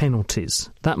 World Cup, penalties.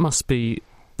 That must be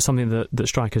something that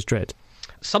strikers dread.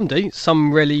 Some do.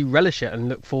 Some really relish it and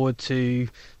look forward to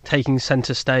taking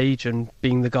centre stage and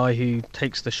being the guy who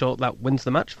takes the shot that wins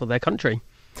the match for their country.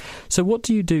 So what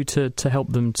do you do to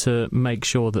help them to make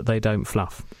sure that they don't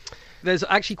fluff? There's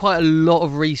actually quite a lot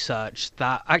of research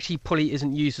that actually probably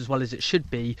isn't used as well as it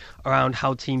should be around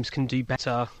how teams can do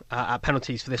better at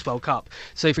penalties for this World Cup.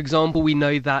 So, for example, we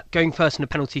know that going first in a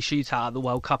penalty shootout at the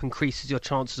World Cup increases your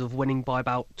chances of winning by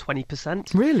about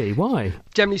 20%. Really? Why?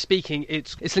 Generally speaking,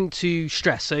 it's linked to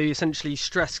stress. So, essentially,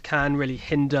 stress can really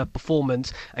hinder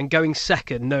performance. And going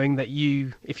second, knowing that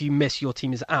if you miss, your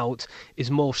team is out,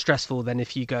 is more stressful than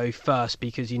if you go first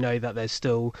because you know that there's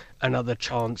still another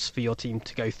chance for your team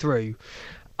to go through.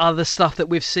 Other stuff that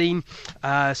we've seen,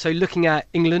 so looking at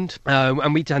England,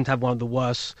 and we tend to have one of the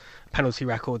worst penalty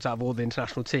records out of all the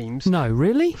international teams. No,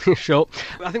 really? Sure.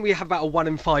 I think we have about a 1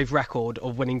 in 5 record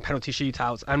of winning penalty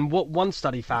shootouts, and what one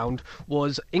study found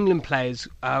was England players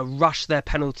rush their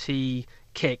penalty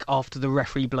kick after the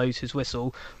referee blows his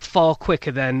whistle far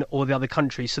quicker than all the other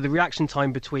countries. So the reaction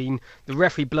time between the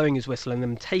referee blowing his whistle and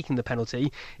them taking the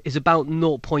penalty is about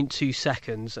 0.2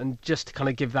 seconds. And just to kind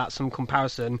of give that some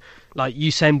comparison, like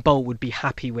Usain Bolt would be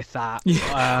happy with that.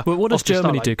 Well, what does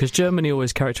Germany do? Because Germany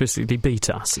always characteristically beat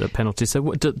us at penalties.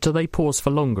 So do they pause for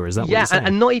longer? Is that what you're saying? Yeah,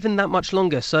 and not even that much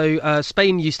longer. So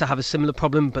Spain used to have a similar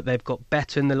problem, but they've got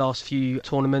better in the last few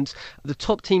tournaments. The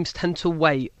top teams tend to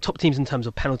wait, top teams in terms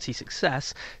of penalty success,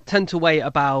 tend to wait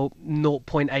about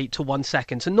 0.8 to 1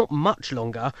 second. So not much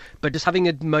longer, but just having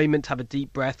a moment to have a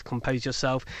deep breath, compose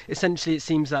yourself. Essentially, it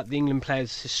seems that the England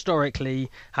players historically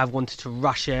have wanted to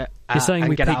rush it. You're saying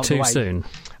we peak too soon?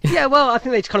 Yeah, well, I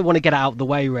think they just kind of want to get it out of the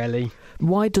way, really.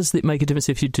 Why does it make a difference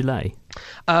if you delay?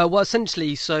 Well,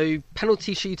 essentially, so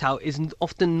penalty shootout is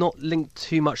often not linked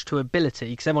too much to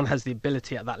ability, because everyone has the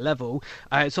ability at that level.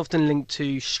 It's often linked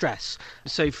to stress.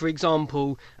 So, for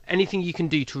example, anything you can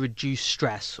do to reduce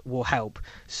stress will help.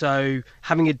 So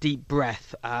having a deep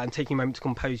breath and taking a moment to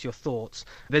compose your thoughts.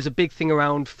 There's a big thing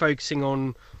around focusing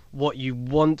on what you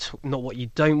want, not what you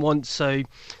don't want. So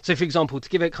for example, to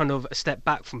give it kind of a step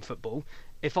back from football,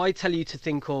 if I tell you to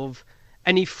think of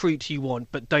any fruit you want,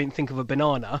 but don't think of a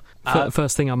banana.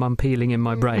 First thing I'm unpeeling in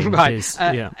my brain. Right. Is,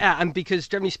 and because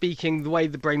generally speaking, the way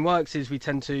the brain works is we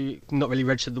tend to not really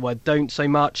register the word don't so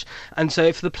much. And so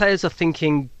if the players are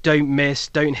thinking don't miss,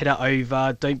 don't hit it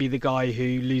over, don't be the guy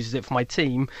who loses it for my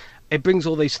team, it brings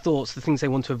all those thoughts, the things they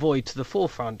want to avoid, to the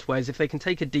forefront. Whereas if they can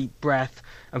take a deep breath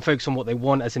and focus on what they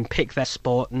want, as in pick their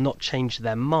spot and not change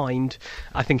their mind,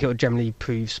 I think it will generally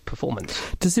improve performance.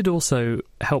 Does it also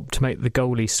help to make the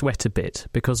goalie sweat a bit?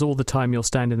 Because all the time you're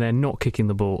standing there not kicking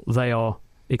the ball, they are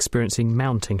experiencing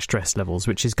mounting stress levels,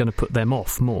 which is going to put them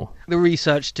off more. The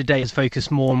research today has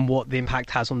focused more on what the impact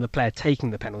has on the player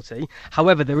taking the penalty.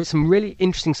 However, there is some really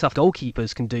interesting stuff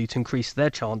goalkeepers can do to increase their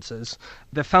chances.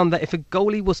 They've found that if a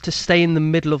goalie was to stay in the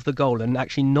middle of the goal and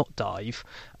actually not dive,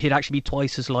 he'd actually be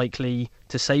twice as likely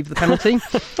to save the penalty.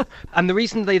 And the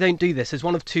reason they don't do this is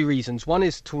one of two reasons. One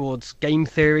is towards game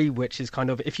theory, which is kind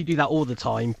of, if you do that all the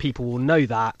time, people will know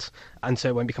that, and so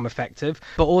it won't become effective.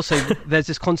 But also, there's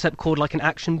this concept called like an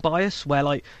action bias, where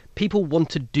like people want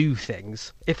to do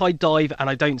things. If I dive and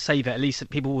I don't save it, at least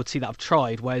people would see that I've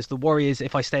tried. Whereas the worry is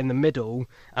if I stay in the middle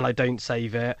and I don't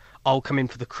save it, I'll come in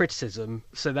for the criticism.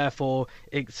 So therefore,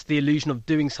 it's the illusion of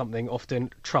doing something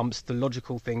often trumps the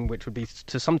logical thing, which would be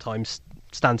to sometimes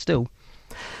stand still.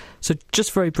 So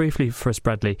just very briefly for us,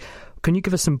 Bradley, Can you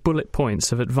give us some bullet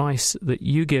points of advice that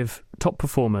you give top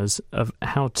performers of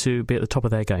how to be at the top of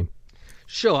their game?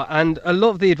 Sure, and a lot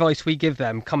of the advice we give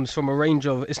them comes from a range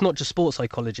of, it's not just sports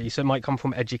psychology, so it might come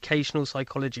from educational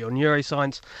psychology or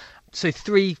neuroscience. So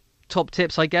 3 top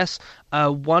tips, I guess.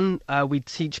 One, we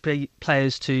teach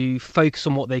players to focus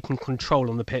on what they can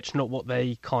control on the pitch, not what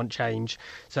they can't change.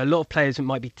 So a lot of players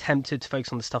might be tempted to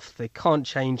focus on the stuff they can't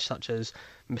change, such as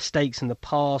mistakes in the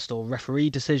past or referee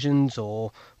decisions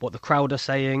or what the crowd are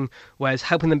saying, whereas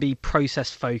helping them be process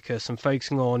focused and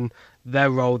focusing on their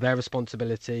role, their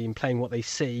responsibility and playing what they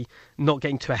see, not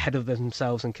getting too ahead of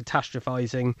themselves and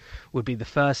catastrophizing would be the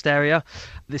first area.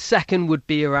 The second would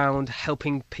be around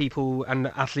helping people and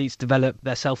athletes develop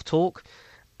their self-talk.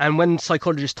 And when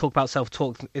psychologists talk about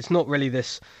self-talk, it's not really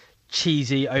this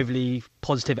cheesy, overly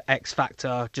positive X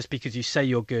factor, just because you say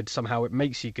you're good, somehow it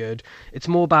makes you good. It's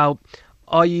more about,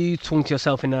 are you talking to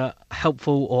yourself in a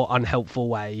helpful or unhelpful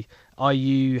way? Are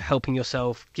you helping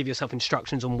yourself, give yourself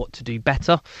instructions on what to do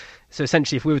better? So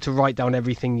essentially, if we were to write down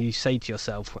everything you say to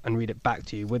yourself and read it back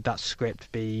to you, would that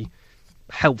script be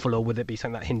helpful or would it be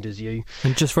something that hinders you?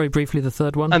 And just very briefly, the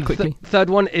third one, and quickly. Third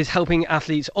one is helping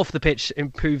athletes off the pitch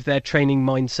improve their training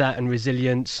mindset and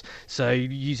resilience. So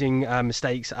using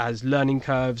mistakes as learning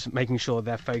curves, making sure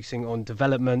they're focusing on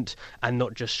development and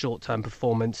not just short-term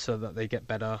performance so that they get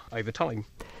better over time.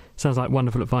 Sounds like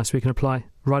wonderful advice we can apply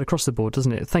right across the board,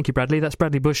 doesn't it? Thank you, Bradley. That's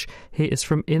Bradley Bush. He is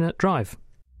from Inner Drive.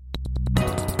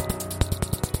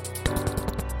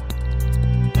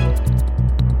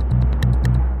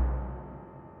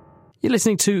 You're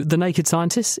listening to The Naked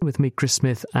Scientist with me, Chris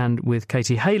Smith, and with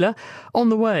Katie Hayler. On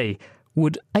the way,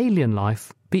 would alien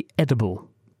life be edible?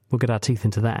 We'll get our teeth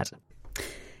into that.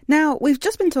 Now, we've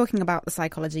just been talking about the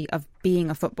psychology of being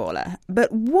a footballer,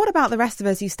 but what about the rest of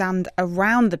us who stand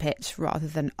around the pitch rather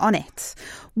than on it?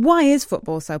 Why is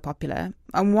football so popular?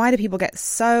 And why do people get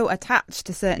so attached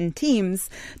to certain teams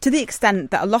to the extent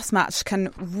that a lost match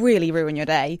can really ruin your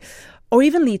day, or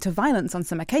even lead to violence on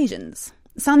some occasions?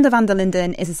 Sander van der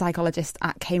Linden is a psychologist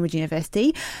at Cambridge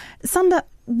University. Sander,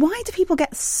 why do people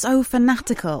get so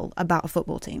fanatical about a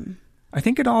football team? I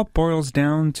think it all boils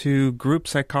down to group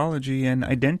psychology and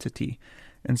identity.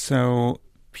 And so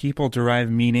people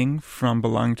derive meaning from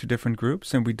belonging to different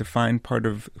groups, and we define part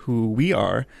of who we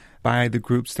are by the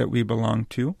groups that we belong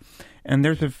to. And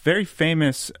there's a very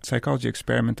famous psychology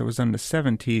experiment that was done in the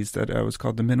 70s that was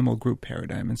called the minimal group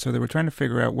paradigm. And so they were trying to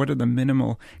figure out what are the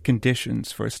minimal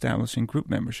conditions for establishing group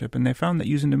membership. And they found that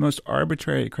using the most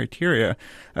arbitrary criteria,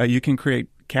 you can create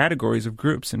categories of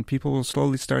groups, and people will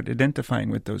slowly start identifying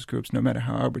with those groups no matter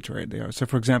how arbitrary they are. So,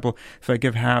 for example, if I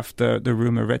give half the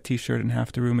room a red T-shirt and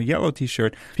half the room a yellow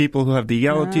T-shirt, people who have the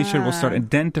yellow T-shirt will start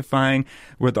identifying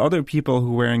with other people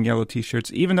who are wearing yellow T-shirts,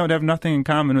 even though they have nothing in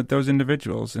common with those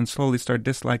individuals, and slowly start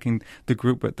disliking the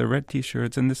group with the red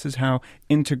T-shirts. And this is how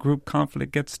intergroup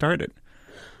conflict gets started.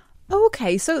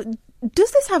 Okay, so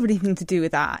does this have anything to do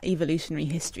with our evolutionary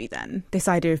history then? This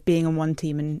idea of being on one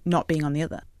team and not being on the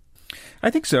other? I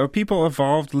think so. People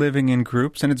evolved living in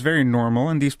groups, and it's very normal.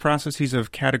 And these processes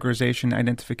of categorization,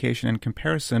 identification, and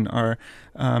comparison are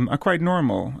quite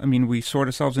normal. I mean, we sort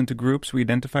ourselves into groups, we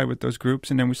identify with those groups,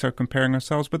 and then we start comparing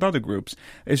ourselves with other groups.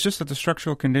 It's just that the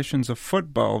structural conditions of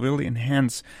football really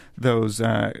enhance those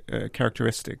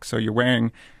characteristics. So you're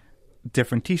wearing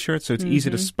different T-shirts, so it's easy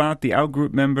to spot the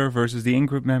out-group member versus the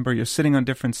in-group member. You're sitting on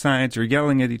different sides, you're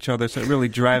yelling at each other, so it really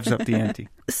drives up the ante.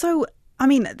 So, I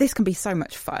mean, this can be so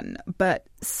much fun, but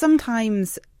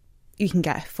sometimes you can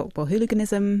get football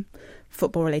hooliganism,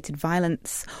 football-related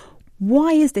violence.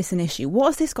 Why is this an issue? What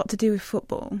has this got to do with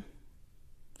football?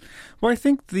 Well, I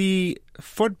think the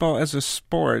football as a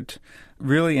sport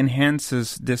really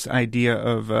enhances this idea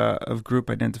of group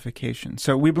identification.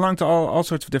 So we belong to all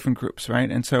sorts of different groups, right?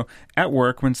 And so at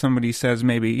work, when somebody says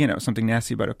maybe, something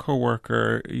nasty about a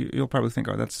coworker, you'll probably think,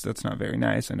 oh, that's not very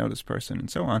nice. I know this person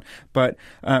and so on. But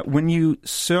when you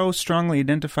so strongly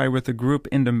identify with a group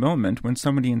in the moment, when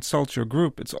somebody insults your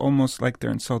group, it's almost like they're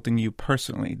insulting you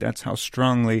personally. That's how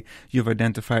strongly you've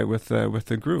identified with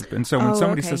the group. And so when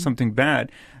somebody says something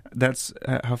bad, that's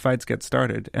how fights get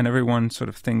started, and everyone sort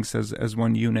of thinks as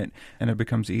one unit, and it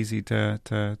becomes easy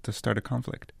to start a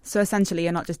conflict. So essentially,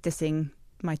 you're not just dissing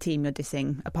my team, you're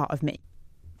dissing a part of me.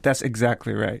 That's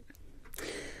exactly right.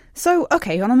 So,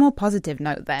 okay, on a more positive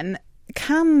note then,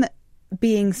 can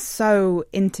being so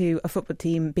into a football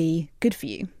team be good for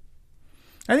you?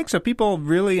 I think so. People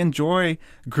really enjoy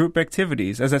group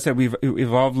activities. As I said, we've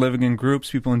evolved living in groups.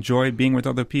 People enjoy being with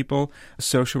other people.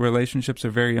 Social relationships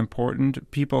are very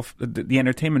important. The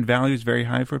entertainment value is very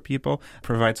high for people.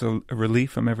 Provides a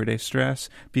relief from everyday stress.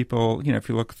 People, if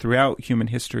you look throughout human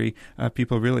history,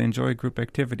 people really enjoy group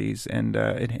activities, and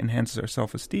it enhances our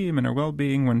self-esteem and our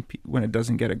well-being when it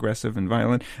doesn't get aggressive and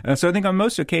violent. So I think on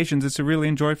most occasions, it's a really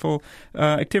enjoyable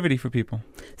activity for people.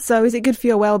 So is it good for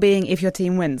your well-being if your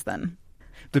team wins then?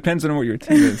 Depends on what your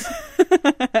team is.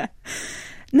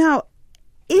 Now,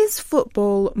 is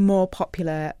football more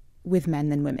popular with men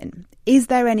than women? Is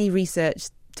there any research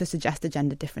to suggest a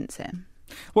gender difference here?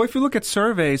 Well, if you look at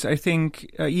surveys, I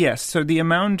think, yes. So the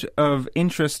amount of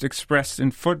interest expressed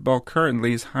in football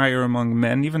currently is higher among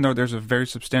men, even though there's a very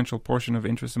substantial portion of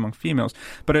interest among females.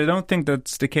 But I don't think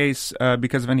that's the case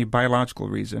because of any biological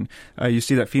reason. You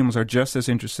see that females are just as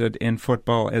interested in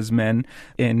football as men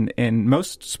in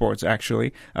most sports,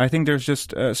 actually. I think there's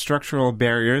just structural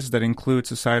barriers that include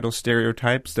societal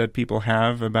stereotypes that people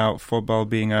have about football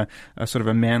being a sort of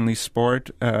a manly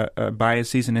sport,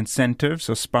 biases and incentives.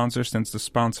 So sponsors tends to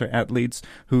sponsor athletes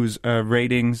whose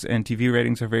ratings and TV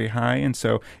ratings are very high, and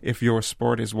so if your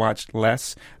sport is watched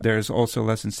less, there's also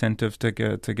less incentive to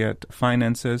get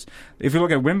finances. If you look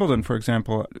at Wimbledon, for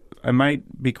example, I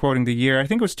might be quoting the year, I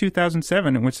think it was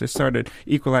 2007, in which they started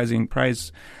equalizing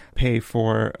prize pay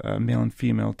for male and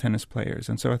female tennis players.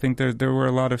 And so I think there were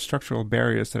a lot of structural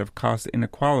barriers that have caused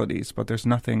inequalities, but there's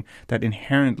nothing that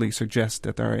inherently suggests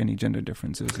that there are any gender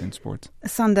differences in sports.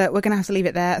 Sander, we're going to have to leave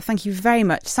it there. Thank you very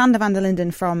much. Sander van der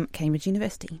Linden from Cambridge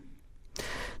University.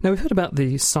 Now, we've heard about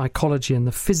the psychology and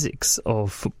the physics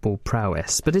of football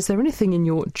prowess, but is there anything in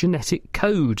your genetic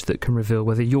code that can reveal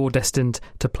whether you're destined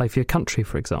to play for your country,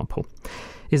 for example?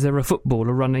 Is there a football,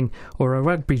 a running or a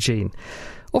rugby gene?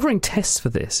 Offering tests for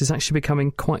this is actually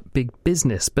becoming quite big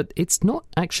business, but it's not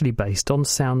actually based on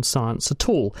sound science at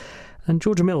all. And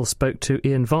Georgia Mills spoke to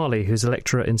Ian Varley, who's a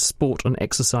lecturer in sport and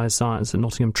exercise science at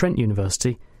Nottingham Trent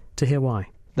University, to hear why.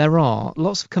 There are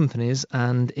lots of companies,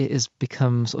 and it has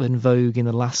become sort of in vogue in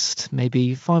the last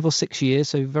maybe 5 or 6 years,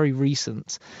 so very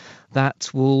recent, that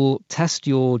will test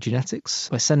your genetics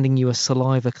by sending you a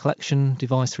saliva collection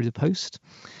device through the post.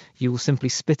 You will simply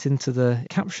spit into the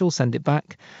capsule, send it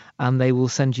back, and they will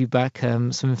send you back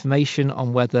some information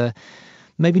on whether,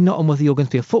 maybe not on whether you're going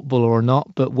to be a footballer or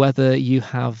not, but whether you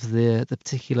have the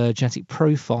particular genetic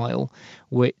profile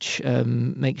which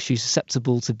makes you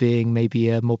susceptible to being maybe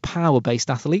a more power-based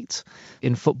athlete.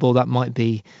 In football, that might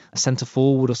be a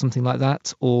centre-forward or something like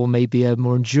that, or maybe a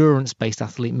more endurance-based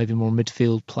athlete, maybe more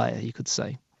midfield player, you could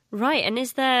say. Right, and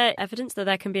is there evidence that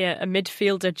there can be a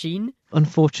midfielder gene?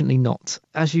 Unfortunately not.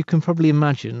 As you can probably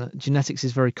imagine, genetics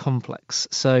is very complex.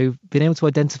 So being able to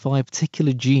identify a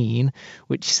particular gene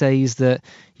which says that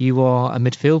you are a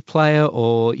midfield player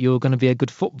or you're going to be a good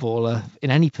footballer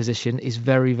in any position is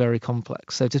very, very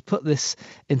complex. So to put this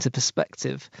into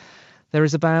perspective, there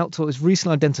is about, what was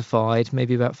recently identified,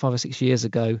 maybe about 5 or 6 years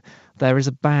ago, there is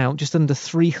about just under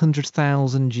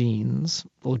 300,000 genes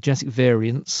or genetic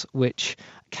variants which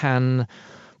can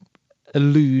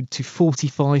allude to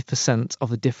 45% of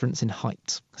the difference in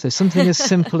height. So something as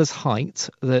simple as height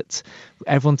that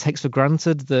everyone takes for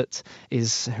granted that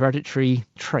is a hereditary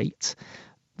trait,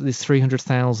 there's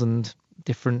 300,000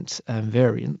 different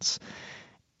variants.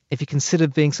 If you consider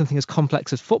being something as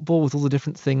complex as football with all the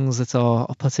different things that are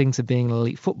putting to being an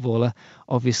elite footballer,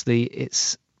 obviously it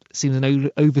seems an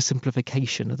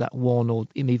oversimplification of that 1 or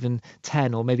even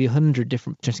 10 or maybe 100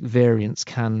 different genetic variants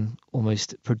can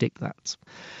almost predict that.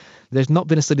 There's not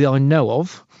been a study that I know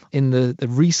of in the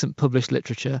recent published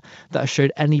literature that has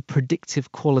showed any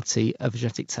predictive quality of a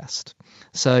genetic test.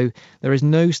 So there is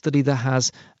no study that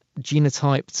has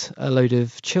genotyped a load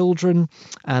of children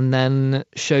and then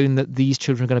shown that these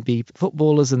children are going to be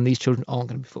footballers and these children aren't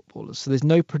going to be footballers. So there's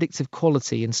no predictive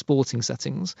quality in sporting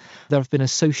settings. There have been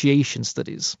association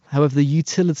studies. However, the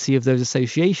utility of those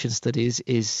association studies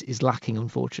is lacking,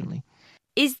 unfortunately.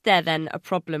 Is there then a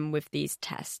problem with these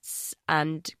tests,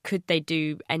 and could they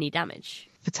do any damage?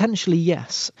 Potentially,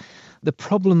 yes. The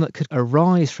problem that could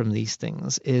arise from these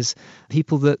things is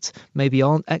people that maybe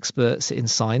aren't experts in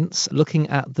science looking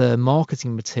at the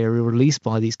marketing material released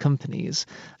by these companies,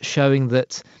 showing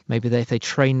that maybe if they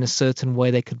train in a certain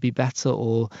way they could be better,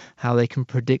 or how they can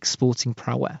predict sporting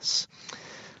prowess.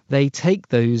 They take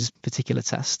those particular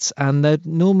tests and they're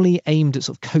normally aimed at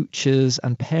sort of coaches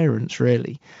and parents,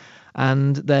 really.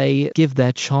 and they give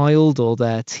their child or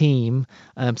their team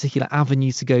a particular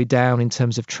avenue to go down in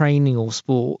terms of training or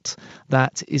sport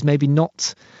that is maybe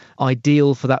not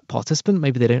ideal for that participant.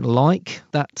 Maybe they don't like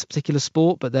that particular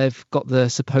sport, but they've got the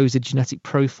supposed genetic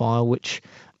profile which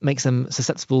makes them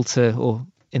susceptible to, or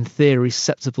in theory,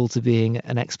 susceptible to being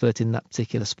an expert in that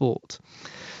particular sport.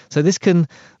 So this can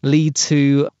lead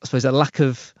to, I suppose, a lack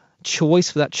of choice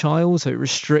for that child. So it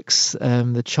restricts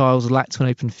the child's lack to an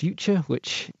open future,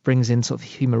 which brings in sort of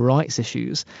human rights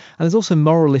issues. And there's also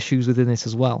moral issues within this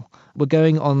as well. We're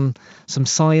going on some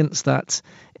science that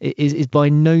is by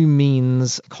no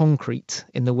means concrete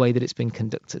in the way that it's been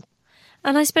conducted.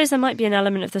 And I suppose there might be an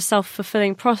element of the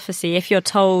self-fulfilling prophecy. If you're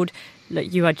told,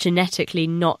 look, you are genetically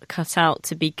not cut out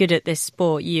to be good at this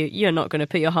sport, you're not going to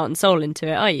put your heart and soul into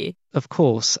it, are you? Of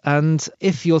course. And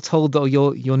if you're told that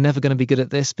you're never going to be good at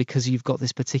this because you've got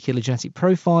this particular genetic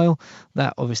profile,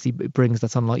 that obviously brings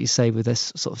that on, like you say, with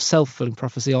this sort of self-fulfilling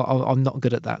prophecy. I'm not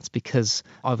good at that because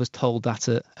I was told that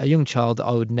at a young child that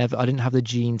I didn't have the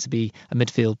gene to be a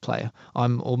midfield player.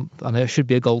 I should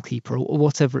be a goalkeeper or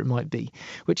whatever it might be.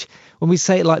 Which, when we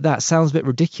say it like that, sounds a bit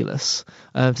ridiculous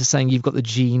to saying you've got the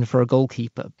gene for a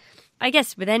goalkeeper. I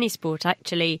guess with any sport,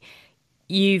 actually,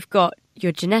 you've got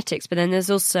your genetics, but then there's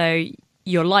also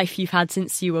your life you've had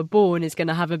since you were born is going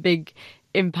to have a big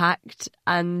impact,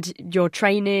 and your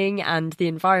training and the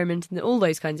environment and all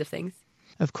those kinds of things.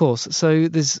 Of course. So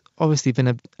there's obviously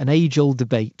been an age-old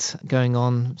debate going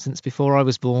on since before I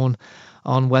was born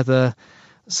on whether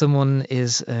someone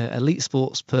is an elite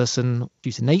sports person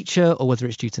due to nature or whether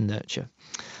it's due to nurture.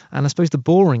 And I suppose the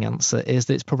boring answer is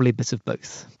that it's probably a bit of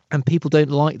both. And people don't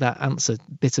like that answer,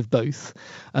 bit of both,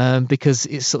 because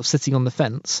it's sort of sitting on the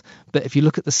fence. But if you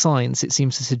look at the science, it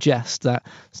seems to suggest that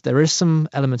there is some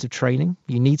element of training.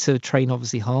 You need to train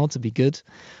obviously hard to be good.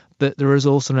 But there is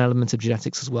also an element of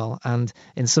genetics as well. And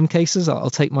in some cases,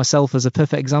 I'll take myself as a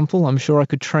perfect example. I'm sure I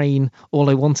could train all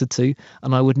I wanted to,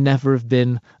 and I would never have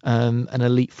been an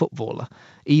elite footballer.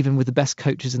 Even with the best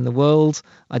coaches in the world,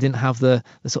 I didn't have the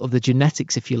sort of the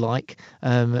genetics, if you like,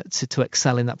 to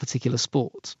excel in that particular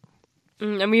sport.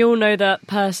 And we all know that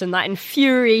person, that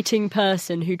infuriating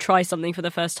person who tries something for the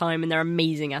first time and they're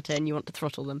amazing at it and you want to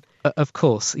throttle them. Of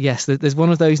course, yes. There's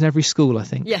one of those in every school, I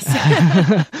think. Yes.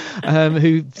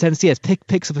 Who tends to,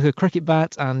 picks up a cricket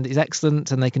bat and is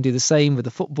excellent, and they can do the same with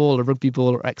a football, a rugby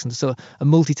ball, or excellent. So a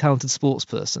multi-talented sports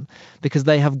person, because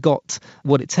they have got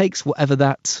what it takes, whatever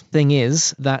that thing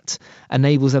is, that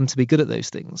enables them to be good at those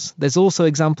things. There's also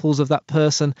examples of that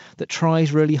person that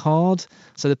tries really hard.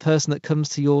 So the person that comes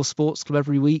to your sports club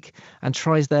every week and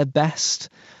tries their best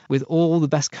with all the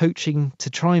best coaching to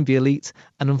try and be elite,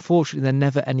 and unfortunately they're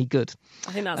never any good.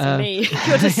 I think that's me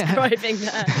you're describing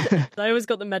that. I always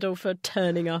got the medal for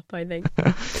turning up, I think.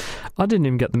 I didn't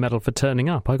even get the medal for turning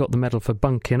up. I got the medal for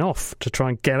bunking off to try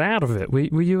and get out of it.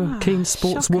 Were you a keen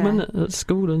sportswoman at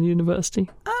school and university?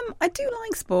 I do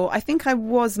like sport. I think I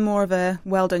was more of a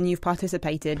well done you've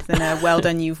participated than a well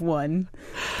done you've won.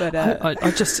 But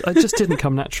I just didn't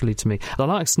come naturally to me. I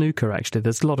like snooker, actually.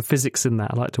 There's a lot of physics in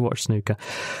that. I like to watch snooker.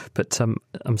 But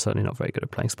I'm certainly not very good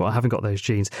at playing sport. I haven't got those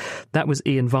genes. That was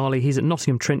Ian Varley. He's at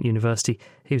Nottingham Trent University.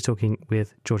 He was talking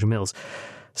with Georgia Mills.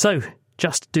 So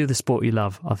just do the sport you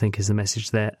love, I think, is the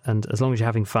message there. And as long as you're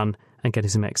having fun and getting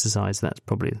some exercise, that's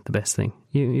probably the best thing.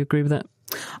 You agree with that?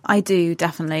 I do,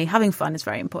 definitely. Having fun is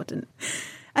very important.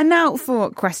 And now for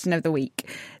question of the week.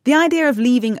 The idea of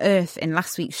leaving Earth in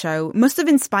last week's show must have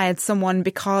inspired someone,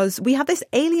 because we have this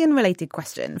alien-related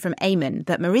question from Eamon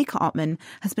that Marika Ottman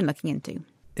has been looking into.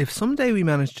 If someday we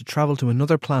managed to travel to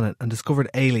another planet and discovered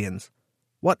aliens,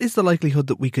 what is the likelihood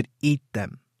that we could eat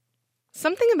them?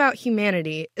 Something about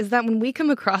humanity is that when we come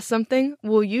across something,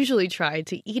 we'll usually try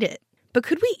to eat it. But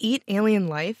could we eat alien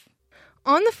life?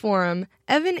 On the forum,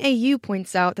 Evan AU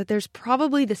points out that there's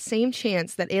probably the same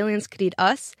chance that aliens could eat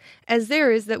us as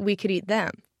there is that we could eat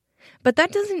them. But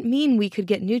that doesn't mean we could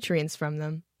get nutrients from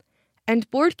them.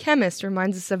 And Bored Chemist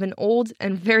reminds us of an old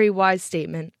and very wise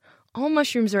statement: all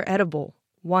mushrooms are edible,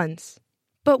 once.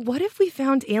 But what if we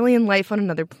found alien life on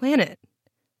another planet?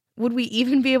 Would we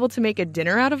even be able to make a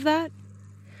dinner out of that?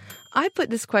 I put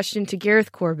this question to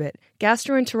Gareth Corbett,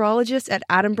 gastroenterologist at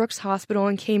Addenbrooke's Hospital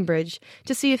in Cambridge,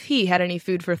 to see if he had any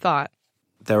food for thought.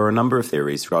 There are a number of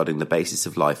theories regarding the basis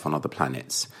of life on other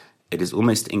planets. It is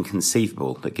almost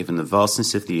inconceivable that given the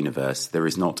vastness of the universe, there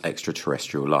is not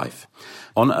extraterrestrial life.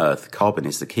 On Earth, carbon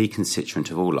is the key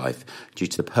constituent of all life due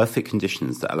to the perfect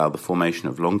conditions that allow the formation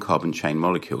of long carbon chain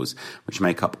molecules which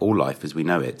make up all life as we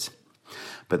know it.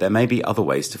 But there may be other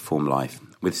ways to form life,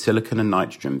 with silicon and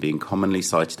nitrogen being commonly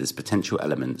cited as potential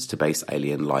elements to base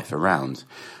alien life around,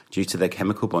 due to their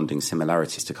chemical bonding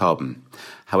similarities to carbon.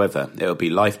 However, it will be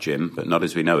life, Jim, but not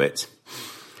as we know it.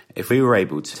 If we were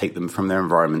able to take them from their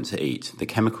environment to eat, the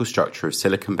chemical structure of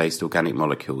silicon-based organic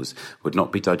molecules would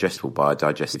not be digestible by our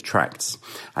digestive tracts,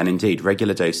 and indeed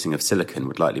regular dosing of silicon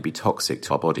would likely be toxic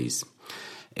to our bodies.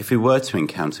 If we were to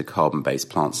encounter carbon-based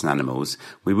plants and animals,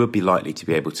 we would be likely to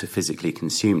be able to physically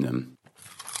consume them.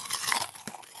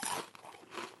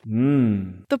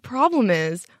 The problem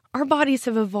is, our bodies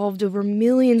have evolved over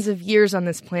millions of years on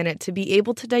this planet to be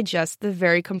able to digest the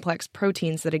very complex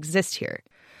proteins that exist here.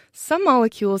 Some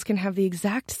molecules can have the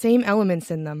exact same elements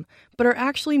in them, but are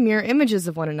actually mirror images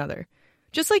of one another,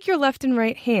 just like your left and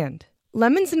right hand.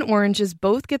 Lemons and oranges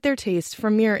both get their taste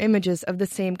from mirror images of the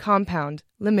same compound,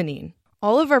 limonene.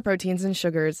 All of our proteins and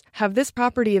sugars have this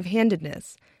property of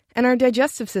handedness, and our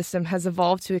digestive system has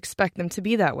evolved to expect them to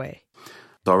be that way.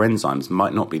 Our enzymes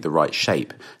might not be the right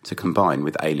shape to combine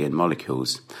with alien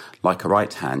molecules, like a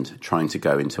right hand trying to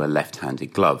go into a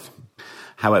left-handed glove.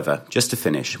 However, just to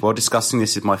finish, while discussing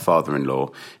this with my father-in-law,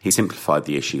 he simplified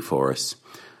the issue for us.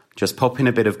 Just pop in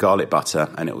a bit of garlic butter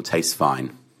and it will taste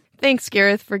fine. Thanks,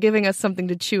 Gareth, for giving us something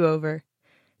to chew over.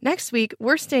 Next week,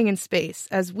 we're staying in space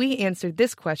as we answered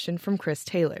this question from Chris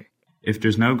Taylor. If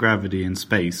there's no gravity in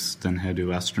space, then how do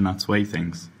astronauts weigh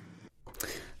things?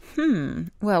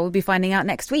 Well, we'll be finding out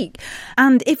next week.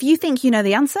 And if you think you know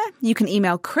the answer, you can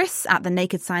email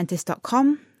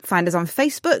chris@thenakedscientist.com, find us on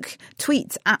Facebook,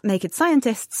 tweet @Naked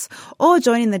Scientists, or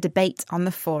join in the debate on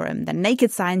the forum,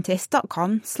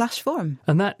 thenakedscientist.com/forum.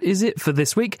 And that is it for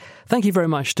this week. Thank you very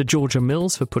much to Georgia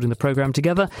Mills for putting the programme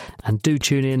together. And do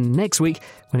tune in next week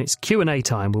when it's Q&A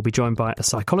time. We'll be joined by a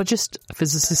psychologist, a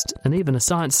physicist, and even a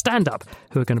science stand-up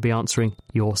who are going to be answering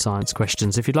your science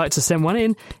questions. If you'd like to send one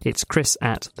in, it's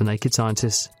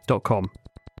chris@thenakedscientist.com.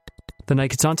 The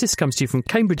Naked Scientist comes to you from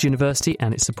Cambridge University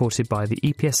and it's supported by the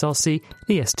EPSRC,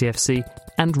 the STFC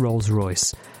and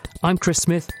Rolls-Royce. I'm Chris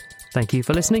Smith. Thank you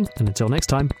for listening and until next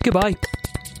time, goodbye.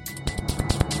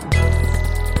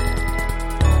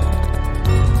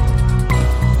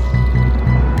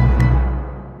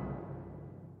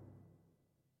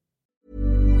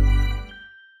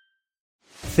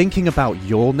 Thinking about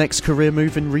your next career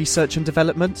move in research and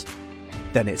development?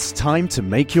 Then it's time to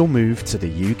make your move to the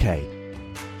UK.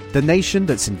 The nation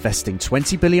that's investing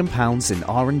 £20 billion in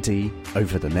R&D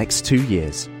over the next 2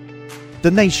 years.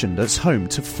 The nation that's home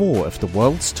to 4 of the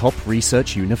world's top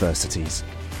research universities.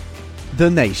 The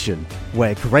nation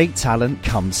where great talent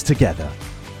comes together.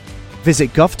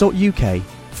 Visit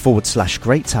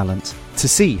gov.uk/great talent to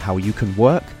see how you can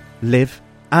work, live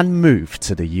and move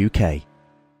to the UK.